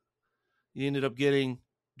 You ended up getting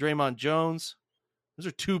Draymond Jones. Those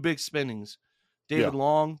are 2 big spendings. David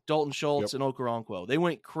Long, Dalton Schultz, and Okoronkwo. They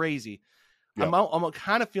went crazy. Yep. I'm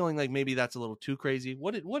kind of feeling like maybe that's a little too crazy.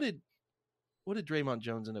 What did Draymond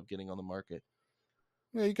Jones end up getting on the market?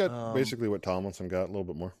 Yeah, he got basically what Tomlinson got, a little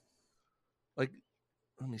bit more.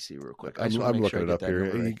 Let me see real quick. I'm looking it up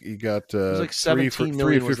here. Right. He got like 17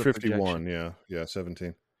 million for 51. Yeah,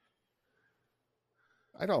 17.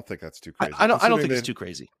 I don't think that's too crazy. I don't think it's too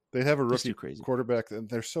crazy. They have a rookie quarterback, and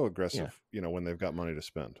they're so aggressive, when they've got money to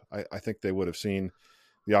spend. I think they would have seen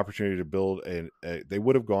the opportunity to build they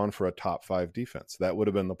would have gone for a top 5 defense. That would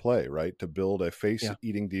have been the play, right? To build a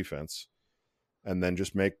face-eating defense and then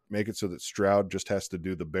just make it so that Stroud just has to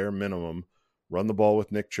do the bare minimum, run the ball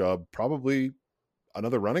with Nick Chubb. Probably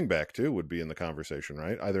another running back, too, would be in the conversation,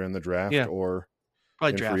 right? Either in the draft or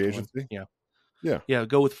probably in draft free agency. One. Yeah.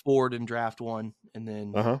 Go with Ford and draft 1, and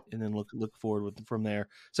then look forward from there.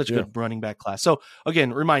 Such a good running back class. So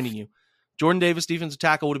again, reminding you, Jordan Davis, defensive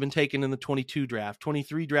tackle, would have been taken in the 22 draft.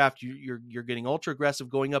 23 draft, you're getting ultra aggressive,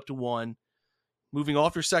 going up to 1, moving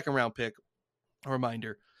off your 2nd round pick. A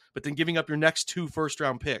reminder, but then giving up your next 2 first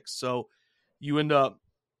round picks. So you end up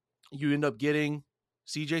getting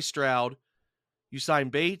C.J. Stroud. You sign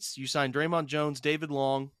Bates. You sign Draymond Jones, David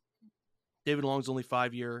Long. David Long's only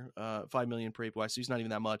 5-year, $5 million per APY, so he's not even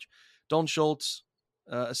that much. Dalton Schultz,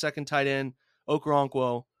 a 2nd tight end,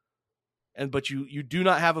 Okoronkwo, but you do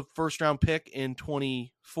not have a first round pick in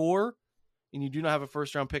 24, and you do not have a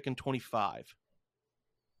first round pick in 25.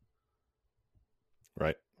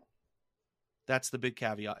 Right. That's the big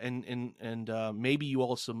caveat, and maybe you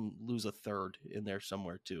also lose a 3rd in there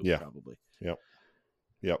somewhere too. Yeah, probably. Yep.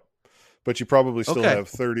 But you probably still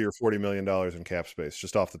have $30 or $40 million in cap space,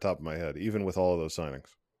 just off the top of my head, even with all of those signings.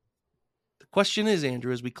 The question is,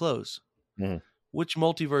 Andrew, as we close, which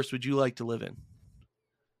multiverse would you like to live in?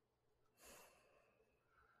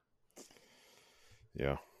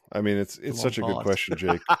 Yeah. I mean, it's such a good pause. question,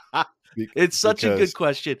 Jake. It's such a because- good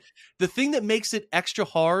question. The thing that makes it extra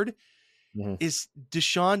hard Mhm. is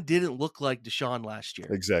Deshaun didn't look like Deshaun last year.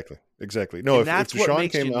 Exactly. No, And if that's what Deshaun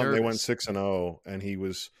makes came you out and they went nervous. 6-0 and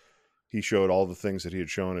he showed all the things that he had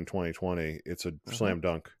shown in 2020, it's a slam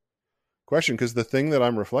dunk question. Because the thing that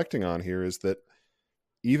I'm reflecting on here is that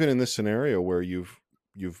even in this scenario where you've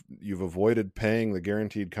avoided paying the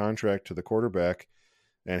guaranteed contract to the quarterback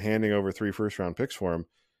and handing over 3 first-round picks for him,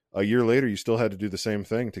 a year later you still had to do the same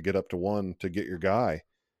thing to get up to 1 to get your guy,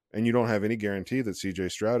 and you don't have any guarantee that C.J.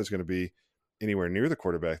 Stroud is going to be anywhere near the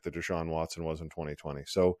quarterback that Deshaun Watson was in 2020.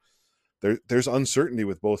 So there's uncertainty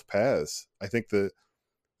with both paths. I think the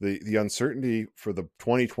uncertainty for the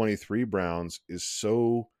 2023 Browns is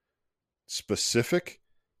so specific,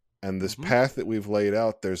 and this path that we've laid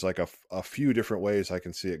out, there's like a few different ways I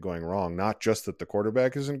can see it going wrong. Not just that the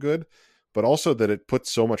quarterback isn't good, but also that it puts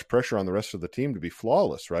so much pressure on the rest of the team to be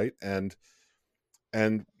flawless, right? And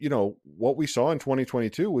you know, what we saw in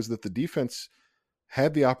 2022 was that the defense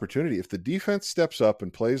had the opportunity. If the defense steps up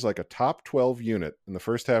and plays like a top 12 unit in the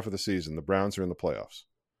first half of the season, the Browns are in the playoffs.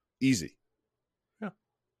 Easy. Yeah.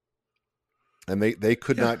 And they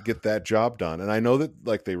could not get that job done. And I know that,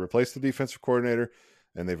 like, they replaced the defensive coordinator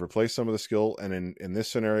and they've replaced some of the skill. And in this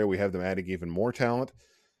scenario, we have them adding even more talent.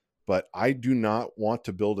 But I do not want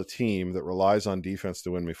to build a team that relies on defense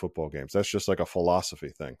to win me football games. That's just like a philosophy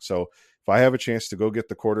thing. So if I have a chance to go get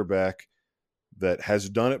the quarterback that has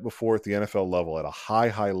done it before at the NFL level, at a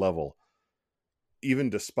high level, even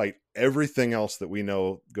despite everything else that we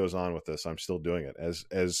know goes on with this, I'm still doing it.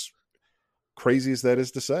 As crazy as that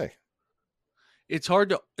is to say. It's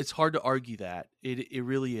hard to argue that. It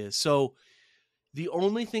really is. So the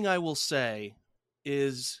only thing I will say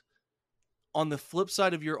is, on the flip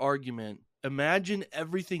side of your argument, imagine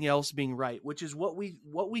everything else being right, which is what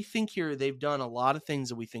we think here. They've done a lot of things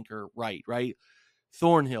that we think are right?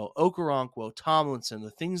 Thornhill, Okoronkwo, Tomlinson,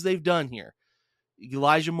 the things they've done here,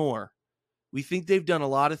 Elijah Moore, we think they've done a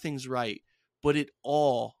lot of things right, but it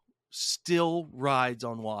all still rides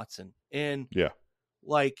on Watson. And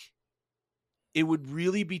like, it would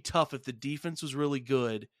really be tough if the defense was really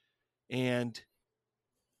good and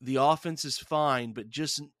the offense is fine, but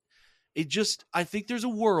I think there's a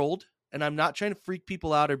world, and I'm not trying to freak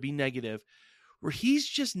people out or be negative, where he's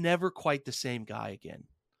just never quite the same guy again.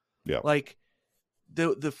 Yeah. Like,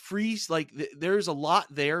 the freeze, like, there's a lot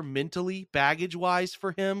there mentally, baggage wise,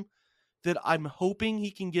 for him that I'm hoping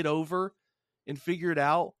he can get over and figure it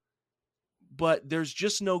out. But there's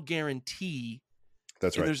just no guarantee.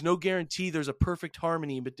 That's right. There's no guarantee there's a perfect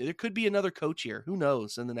harmony, but there could be another coach here. Who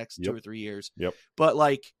knows in the next 2 or 3 years? Yep. But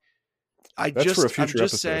like, I'm just episode.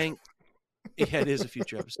 saying, yeah, it is a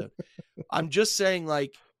future episode. I'm just saying,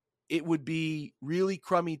 like, it would be really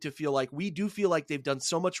crummy to feel like we do feel like they've done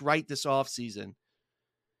so much right this offseason.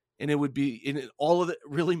 And it would be, and all of it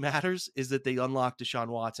really matters is that they unlock Deshaun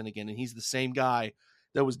Watson again. And he's the same guy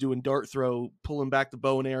that was doing dart throw, pulling back the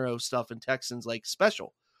bow and arrow stuff in Texans, like,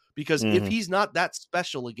 special. Because if he's not that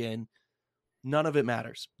special again, none of it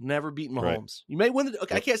matters. Never beaten Mahomes. Right. You may win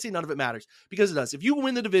I can't say none of it matters, because it does. If you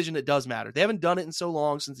win the division, it does matter. They haven't done it in so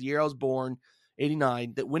long, since the year I was born,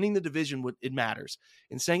 89, that winning the division it matters.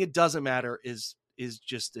 And saying it doesn't matter is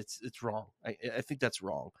just, it's wrong. I think that's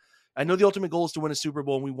wrong. I know the ultimate goal is to win a Super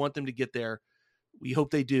Bowl, and we want them to get there. We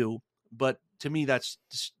hope they do. But to me, that's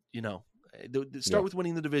just, start with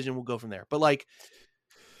winning the division. We'll go from there. But like,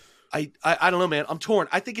 I don't know, man. I'm torn.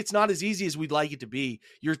 I think it's not as easy as we'd like it to be.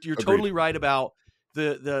 You're totally right about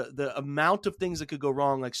the amount of things that could go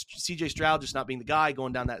wrong, like C.J. Stroud just not being the guy,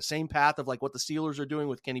 going down that same path of like what the Steelers are doing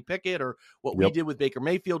with Kenny Pickett, or what we did with Baker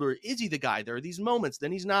Mayfield, or is he the guy? There are these moments,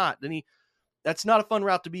 then he's not. That's not a fun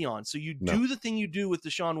route to be on. So you do the thing you do with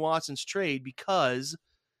Deshaun Watson's trade because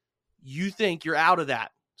you think you're out of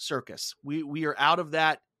that circus. We are out of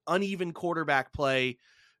that uneven quarterback play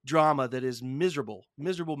drama that is miserable.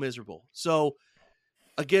 So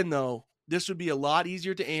again, though, this would be a lot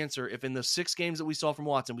easier to answer if in the 6 games that we saw from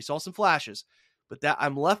Watson, we saw some flashes, but that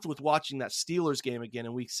I'm left with watching that Steelers game again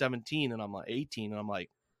in week 17, and I'm like 18, and I'm like,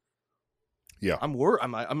 I'm worried.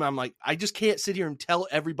 I'm like, I just can't sit here and tell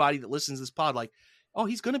everybody that listens to this pod, like, oh,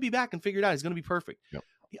 he's going to be back and figure it out. He's going to be perfect.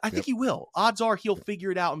 I think he will. Odds are he'll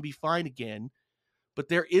figure it out and be fine again. But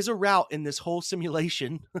there is a route in this whole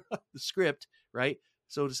simulation, the script, right,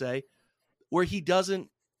 so to say, where he doesn't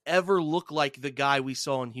ever look like the guy we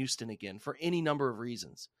saw in Houston again for any number of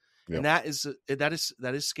reasons. And that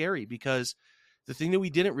is scary, because the thing that we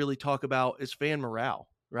didn't really talk about is fan morale,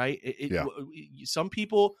 right? Some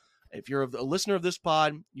people, if you're a listener of this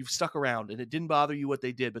pod, you've stuck around and it didn't bother you what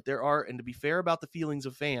they did, but and to be fair about the feelings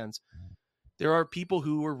of fans, there are people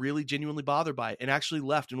who were really genuinely bothered by it and actually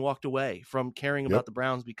left and walked away from caring about the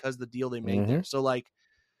Browns because of the deal they made there. So like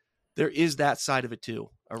there is that side of it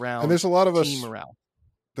too around and there's a lot of team us, morale.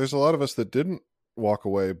 There's a lot of us that didn't walk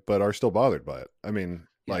away, but are still bothered by it. I mean,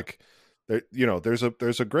 like there, there's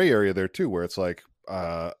a gray area there too, where it's like,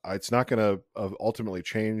 it's not going to ultimately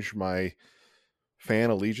change my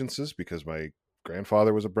fan allegiances because my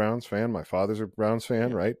grandfather was a Browns fan. My father's a Browns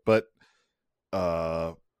fan. Right. But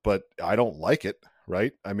I don't like it.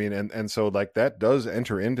 Right. I mean, and so like that does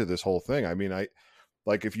enter into this whole thing. I mean,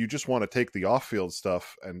 like if you just want to take the off-field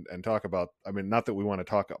stuff and talk about, I mean, not that we want to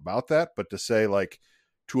talk about that, but to say like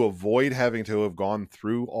to avoid having to have gone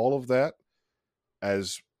through all of that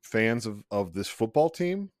as fans of this football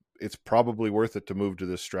team, it's probably worth it to move to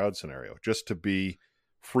this Stroud scenario just to be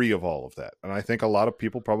free of all of that. And I think a lot of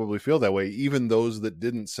people probably feel that way, even those that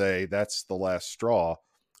didn't say that's the last straw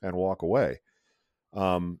and walk away.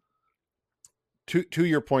 To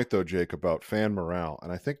your point though, Jake, about fan morale,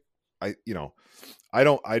 and I think I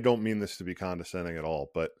don't mean this to be condescending at all,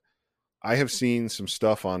 but I have seen some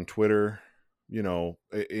stuff on Twitter,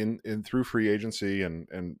 in through free agency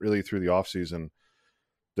and really through the offseason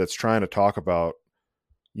that's trying to talk about,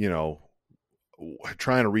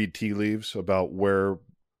 trying to read tea leaves about where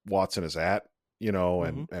Watson is at,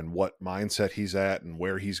 and what mindset he's at and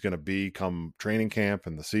where he's going to be come training camp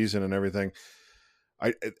and the season and everything.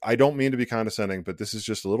 I don't mean to be condescending, but this is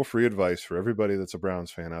just a little free advice for everybody that's a Browns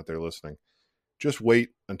fan out there listening. Just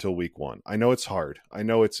wait until week 1. I know it's hard. I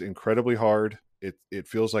know it's incredibly hard. It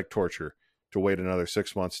feels like torture to wait another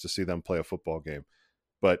 6 months to see them play a football game.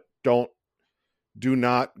 But do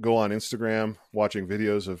not go on Instagram watching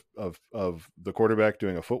videos of the quarterback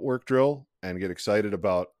doing a footwork drill and get excited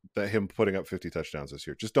about him putting up 50 touchdowns this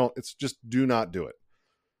year. Just do not do it.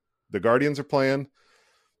 The Guardians are playing.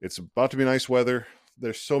 It's about to be nice weather.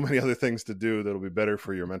 There's so many other things to do that'll be better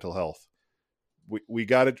for your mental health. We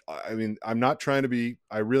got it. I mean, I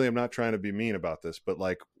really am not trying to be mean about this, but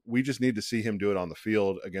like, we just need to see him do it on the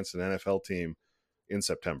field against an NFL team in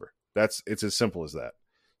September. It's as simple as that.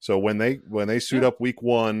 So when they suit up week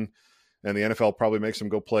 1 and the NFL probably makes them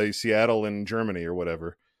go play Seattle and Germany or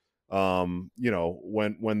whatever,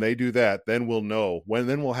 when they do that, then we'll know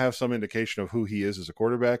then we'll have some indication of who he is as a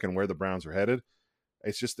quarterback and where the Browns are headed.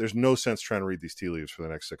 It's just, there's no sense trying to read these tea leaves for the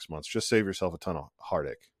next 6 months. Just save yourself a ton of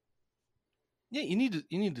heartache. Yeah, you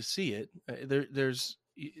need to see it. There's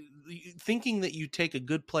thinking that you take a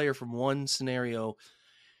good player from one scenario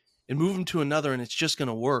and move him to another, and it's just going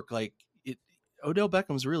to work. Like Odell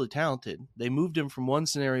Beckham's really talented. They moved him from one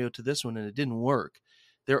scenario to this one, and it didn't work.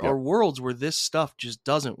 There are worlds where this stuff just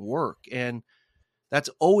doesn't work, and that's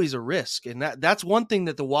always a risk. And that's one thing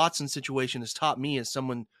that the Watson situation has taught me as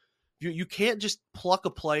someone. You can't just pluck a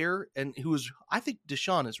player I think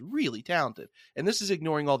Deshaun is really talented. And this is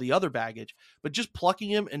ignoring all the other baggage, but just plucking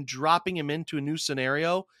him and dropping him into a new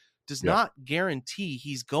scenario does not guarantee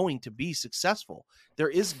he's going to be successful. There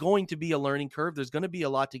is going to be a learning curve. There's going to be a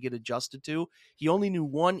lot to get adjusted to. He only knew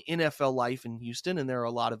one NFL life in Houston, and there are a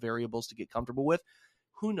lot of variables to get comfortable with.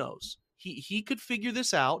 Who knows? He could figure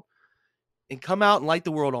this out and come out and light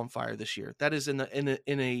the world on fire this year. That is in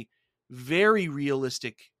a very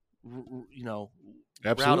realistic route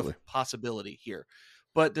of possibility here.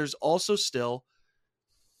 But there's also still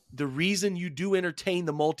the reason you do entertain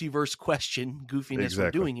the multiverse question goofiness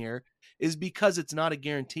we're doing here is because it's not a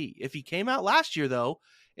guarantee. If he came out last year though,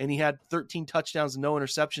 and he had 13 touchdowns and no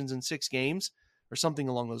interceptions in 6 games or something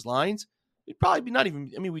along those lines, it'd probably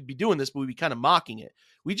be we'd be doing this, but we'd be kind of mocking it.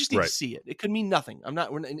 We just need to see it. It could mean nothing. And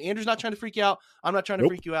Andrew's not trying to freak you out. I'm not trying to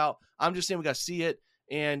freak you out. I'm just saying we got to see it.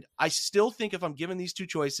 And I still think if I'm given these two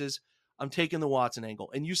choices, I'm taking the Watson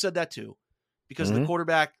angle. And you said that too, because of the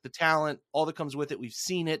quarterback, the talent, all that comes with it. We've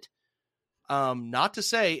seen it. Not to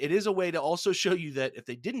say it is a way to also show you that if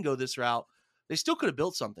they didn't go this route, they still could have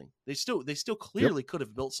built something. They still clearly could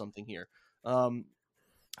have built something here.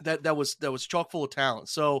 That was chock full of talent.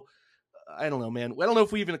 So I don't know, man. I don't know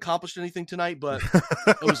if we even accomplished anything tonight, but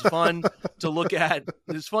it was fun to look at.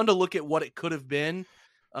 It was fun to look at what it could have been.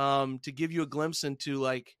 To give you a glimpse into,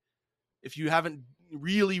 like, if you haven't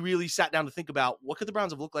really, really sat down to think about what could the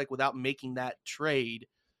Browns have looked like without making that trade,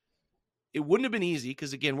 it wouldn't have been easy.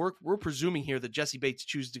 Because again, we're presuming here that Jesse Bates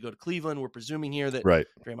chooses to go to Cleveland. We're presuming here that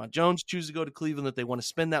Draymond Jones chooses to go to Cleveland, that they want to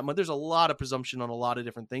spend that money. There's a lot of presumption on a lot of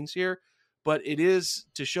different things here, but it is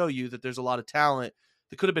to show you that there's a lot of talent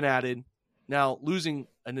that could have been added. Now, losing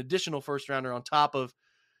an additional first rounder on top of,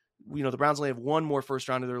 the Browns only have one more first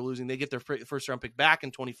rounder they're losing. They get their first round pick back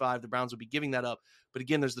in 25. The Browns would be giving that up. But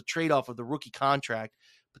again, there's the trade-off of the rookie contract.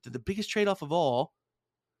 But the biggest trade-off of all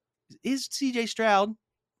is CJ Stroud.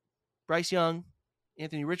 Bryce Young,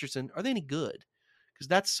 Anthony Richardson, are they any good? Because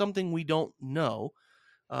that's something we don't know.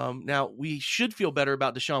 Now, we should feel better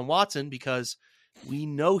about Deshaun Watson because we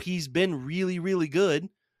know he's been really, really good.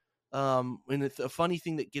 And it's a funny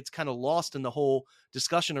thing that gets kind of lost in the whole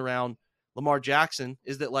discussion around Lamar Jackson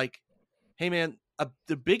is that, like, hey, man,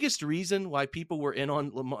 the biggest reason why people were in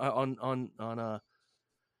on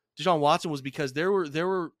Deshaun Watson was because there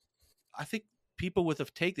were, I think, people with a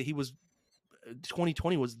take that he was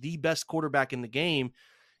 2020 was the best quarterback in the game.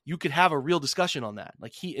 You could have a real discussion on that.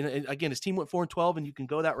 Like and again, his team went 4-12, and you can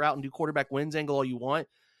go that route and do quarterback wins angle all you want.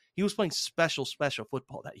 He was playing special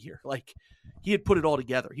football that year. Like, he had put it all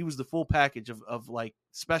together. He was the full package of like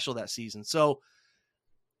special that season. So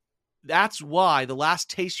that's why the last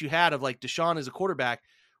taste you had of like Deshaun as a quarterback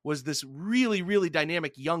was this really, really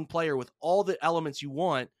dynamic young player with all the elements you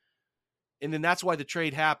want. And then that's why the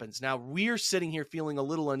trade happens. Now we're sitting here feeling a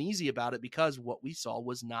little uneasy about it because what we saw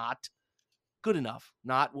was not good enough,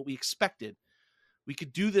 not what we expected. We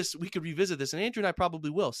could do this. We could revisit this. And Andrew and I probably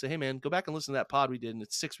will say, hey man, go back and listen to that pod we did. And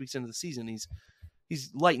it's 6 weeks into the season. He's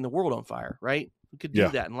lighting the world on fire, right? We could do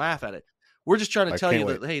that and laugh at it. We're just trying to tell you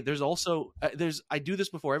that, hey, there's also, I do this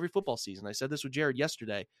before every football season. I said this with Jared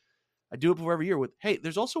yesterday. I do it before every year with, hey,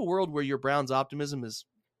 there's also a world where your Browns optimism is,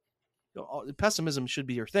 pessimism should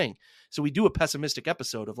be your thing. So we do a pessimistic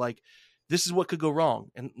episode of like, this is what could go wrong.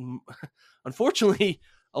 And unfortunately,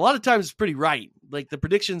 a lot of times it's pretty right. Like the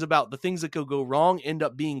predictions about the things that could go wrong end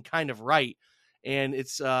up being kind of right. And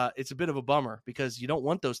it's a bit of a bummer because you don't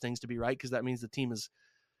want those things to be right because that means the team is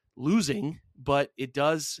losing, but it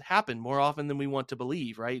does happen more often than we want to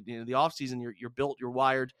believe, right? You know, the offseason, you're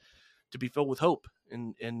wired to be filled with hope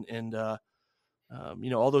and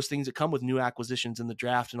all those things that come with new acquisitions in the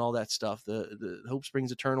draft and all that stuff. The hope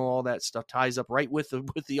springs eternal, all that stuff ties up right with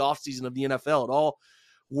the offseason of the NFL. It all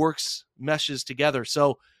meshes together.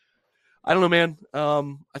 So I don't know, man.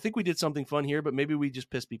 I think we did something fun here, but maybe we just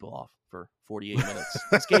pissed people off for 48 minutes.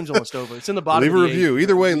 This game's almost over. It's in the bottom. Leave a review.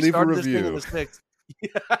 Either way, leave a review.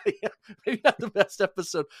 Yeah, maybe not the best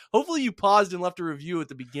episode. Hopefully you paused and left a review at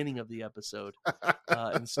the beginning of the episode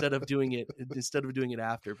instead of doing it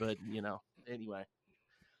after. But anyway,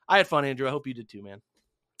 I had fun, Andrew. I hope you did too, man.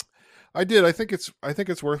 I did. I think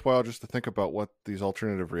it's worthwhile just to think about what these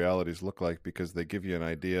alternative realities look like because they give you an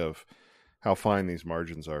idea of how fine these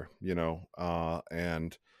margins are,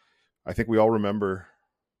 and I think we all remember,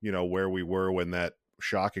 where we were when that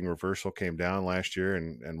shocking reversal came down last year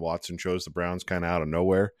and Watson chose the Browns kind of out of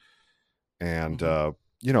nowhere. And,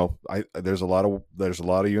 there's a lot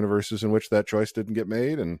of universes in which that choice didn't get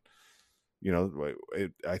made. And,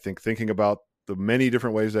 I think thinking about the many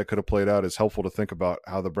different ways that could have played out is helpful to think about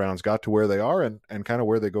how the Browns got to where they are and kind of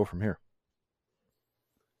where they go from here.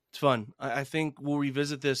 It's fun. I think we'll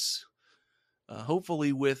revisit this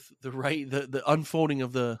hopefully with the unfolding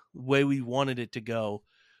of the way we wanted it to go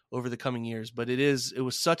over the coming years. But it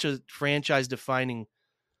was such a franchise defining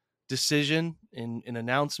decision and an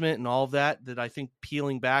announcement and all of that I think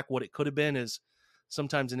peeling back what it could have been is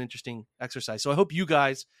sometimes an interesting exercise. So I hope you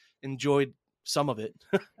guys enjoyed some of it.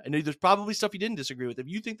 I know there's probably stuff you didn't disagree with. If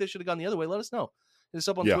you think they should have gone the other way, let us know. Hit us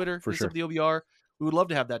up on Twitter, hit us up the OBR. We would love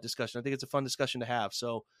to have that discussion. I think it's a fun discussion to have.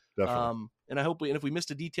 So, and I hope and if we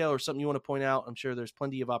missed a detail or something you want to point out, I'm sure there's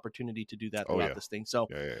plenty of opportunity to do that throughout this thing. So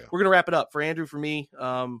we're going to wrap it up for Andrew, for me.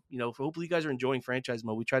 Hopefully you guys are enjoying Franchise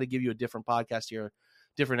Mode. We try to give you a different podcast here,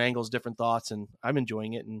 different angles, different thoughts, and I'm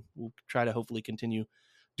enjoying it. And we'll try to hopefully continue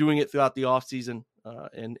doing it throughout the off season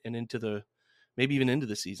and into maybe even into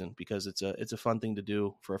the season, because it's a fun thing to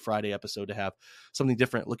do for a Friday episode to have something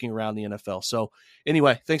different looking around the NFL. So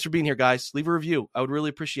anyway, thanks for being here, guys. Leave a review. I would really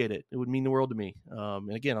appreciate it. It would mean the world to me.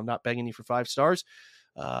 And again, I'm not begging you for 5 stars.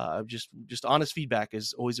 Just honest feedback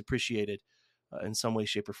is always appreciated in some way,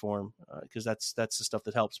 shape, or form, because that's the stuff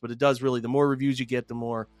that helps. But it does really, the more reviews you get, the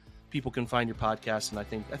more people can find your podcast. And I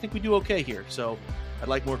think we do okay here. So I'd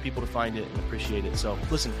like more people to find it and appreciate it. So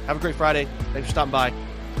listen, have a great Friday. Thanks for stopping by.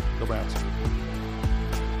 Go Browns.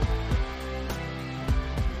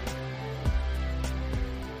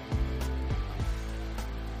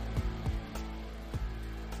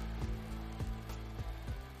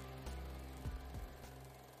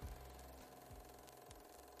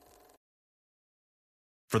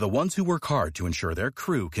 For the ones who work hard to ensure their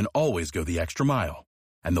crew can always go the extra mile,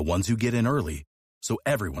 and the ones who get in early so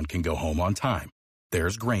everyone can go home on time,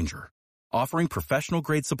 there's Grainger, offering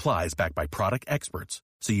professional-grade supplies backed by product experts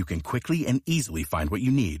so you can quickly and easily find what you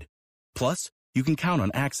need. Plus, you can count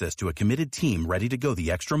on access to a committed team ready to go the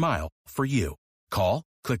extra mile for you. Call,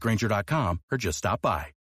 click Grainger.com, or just stop by.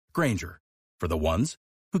 Grainger, for the ones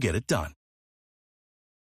who get it done.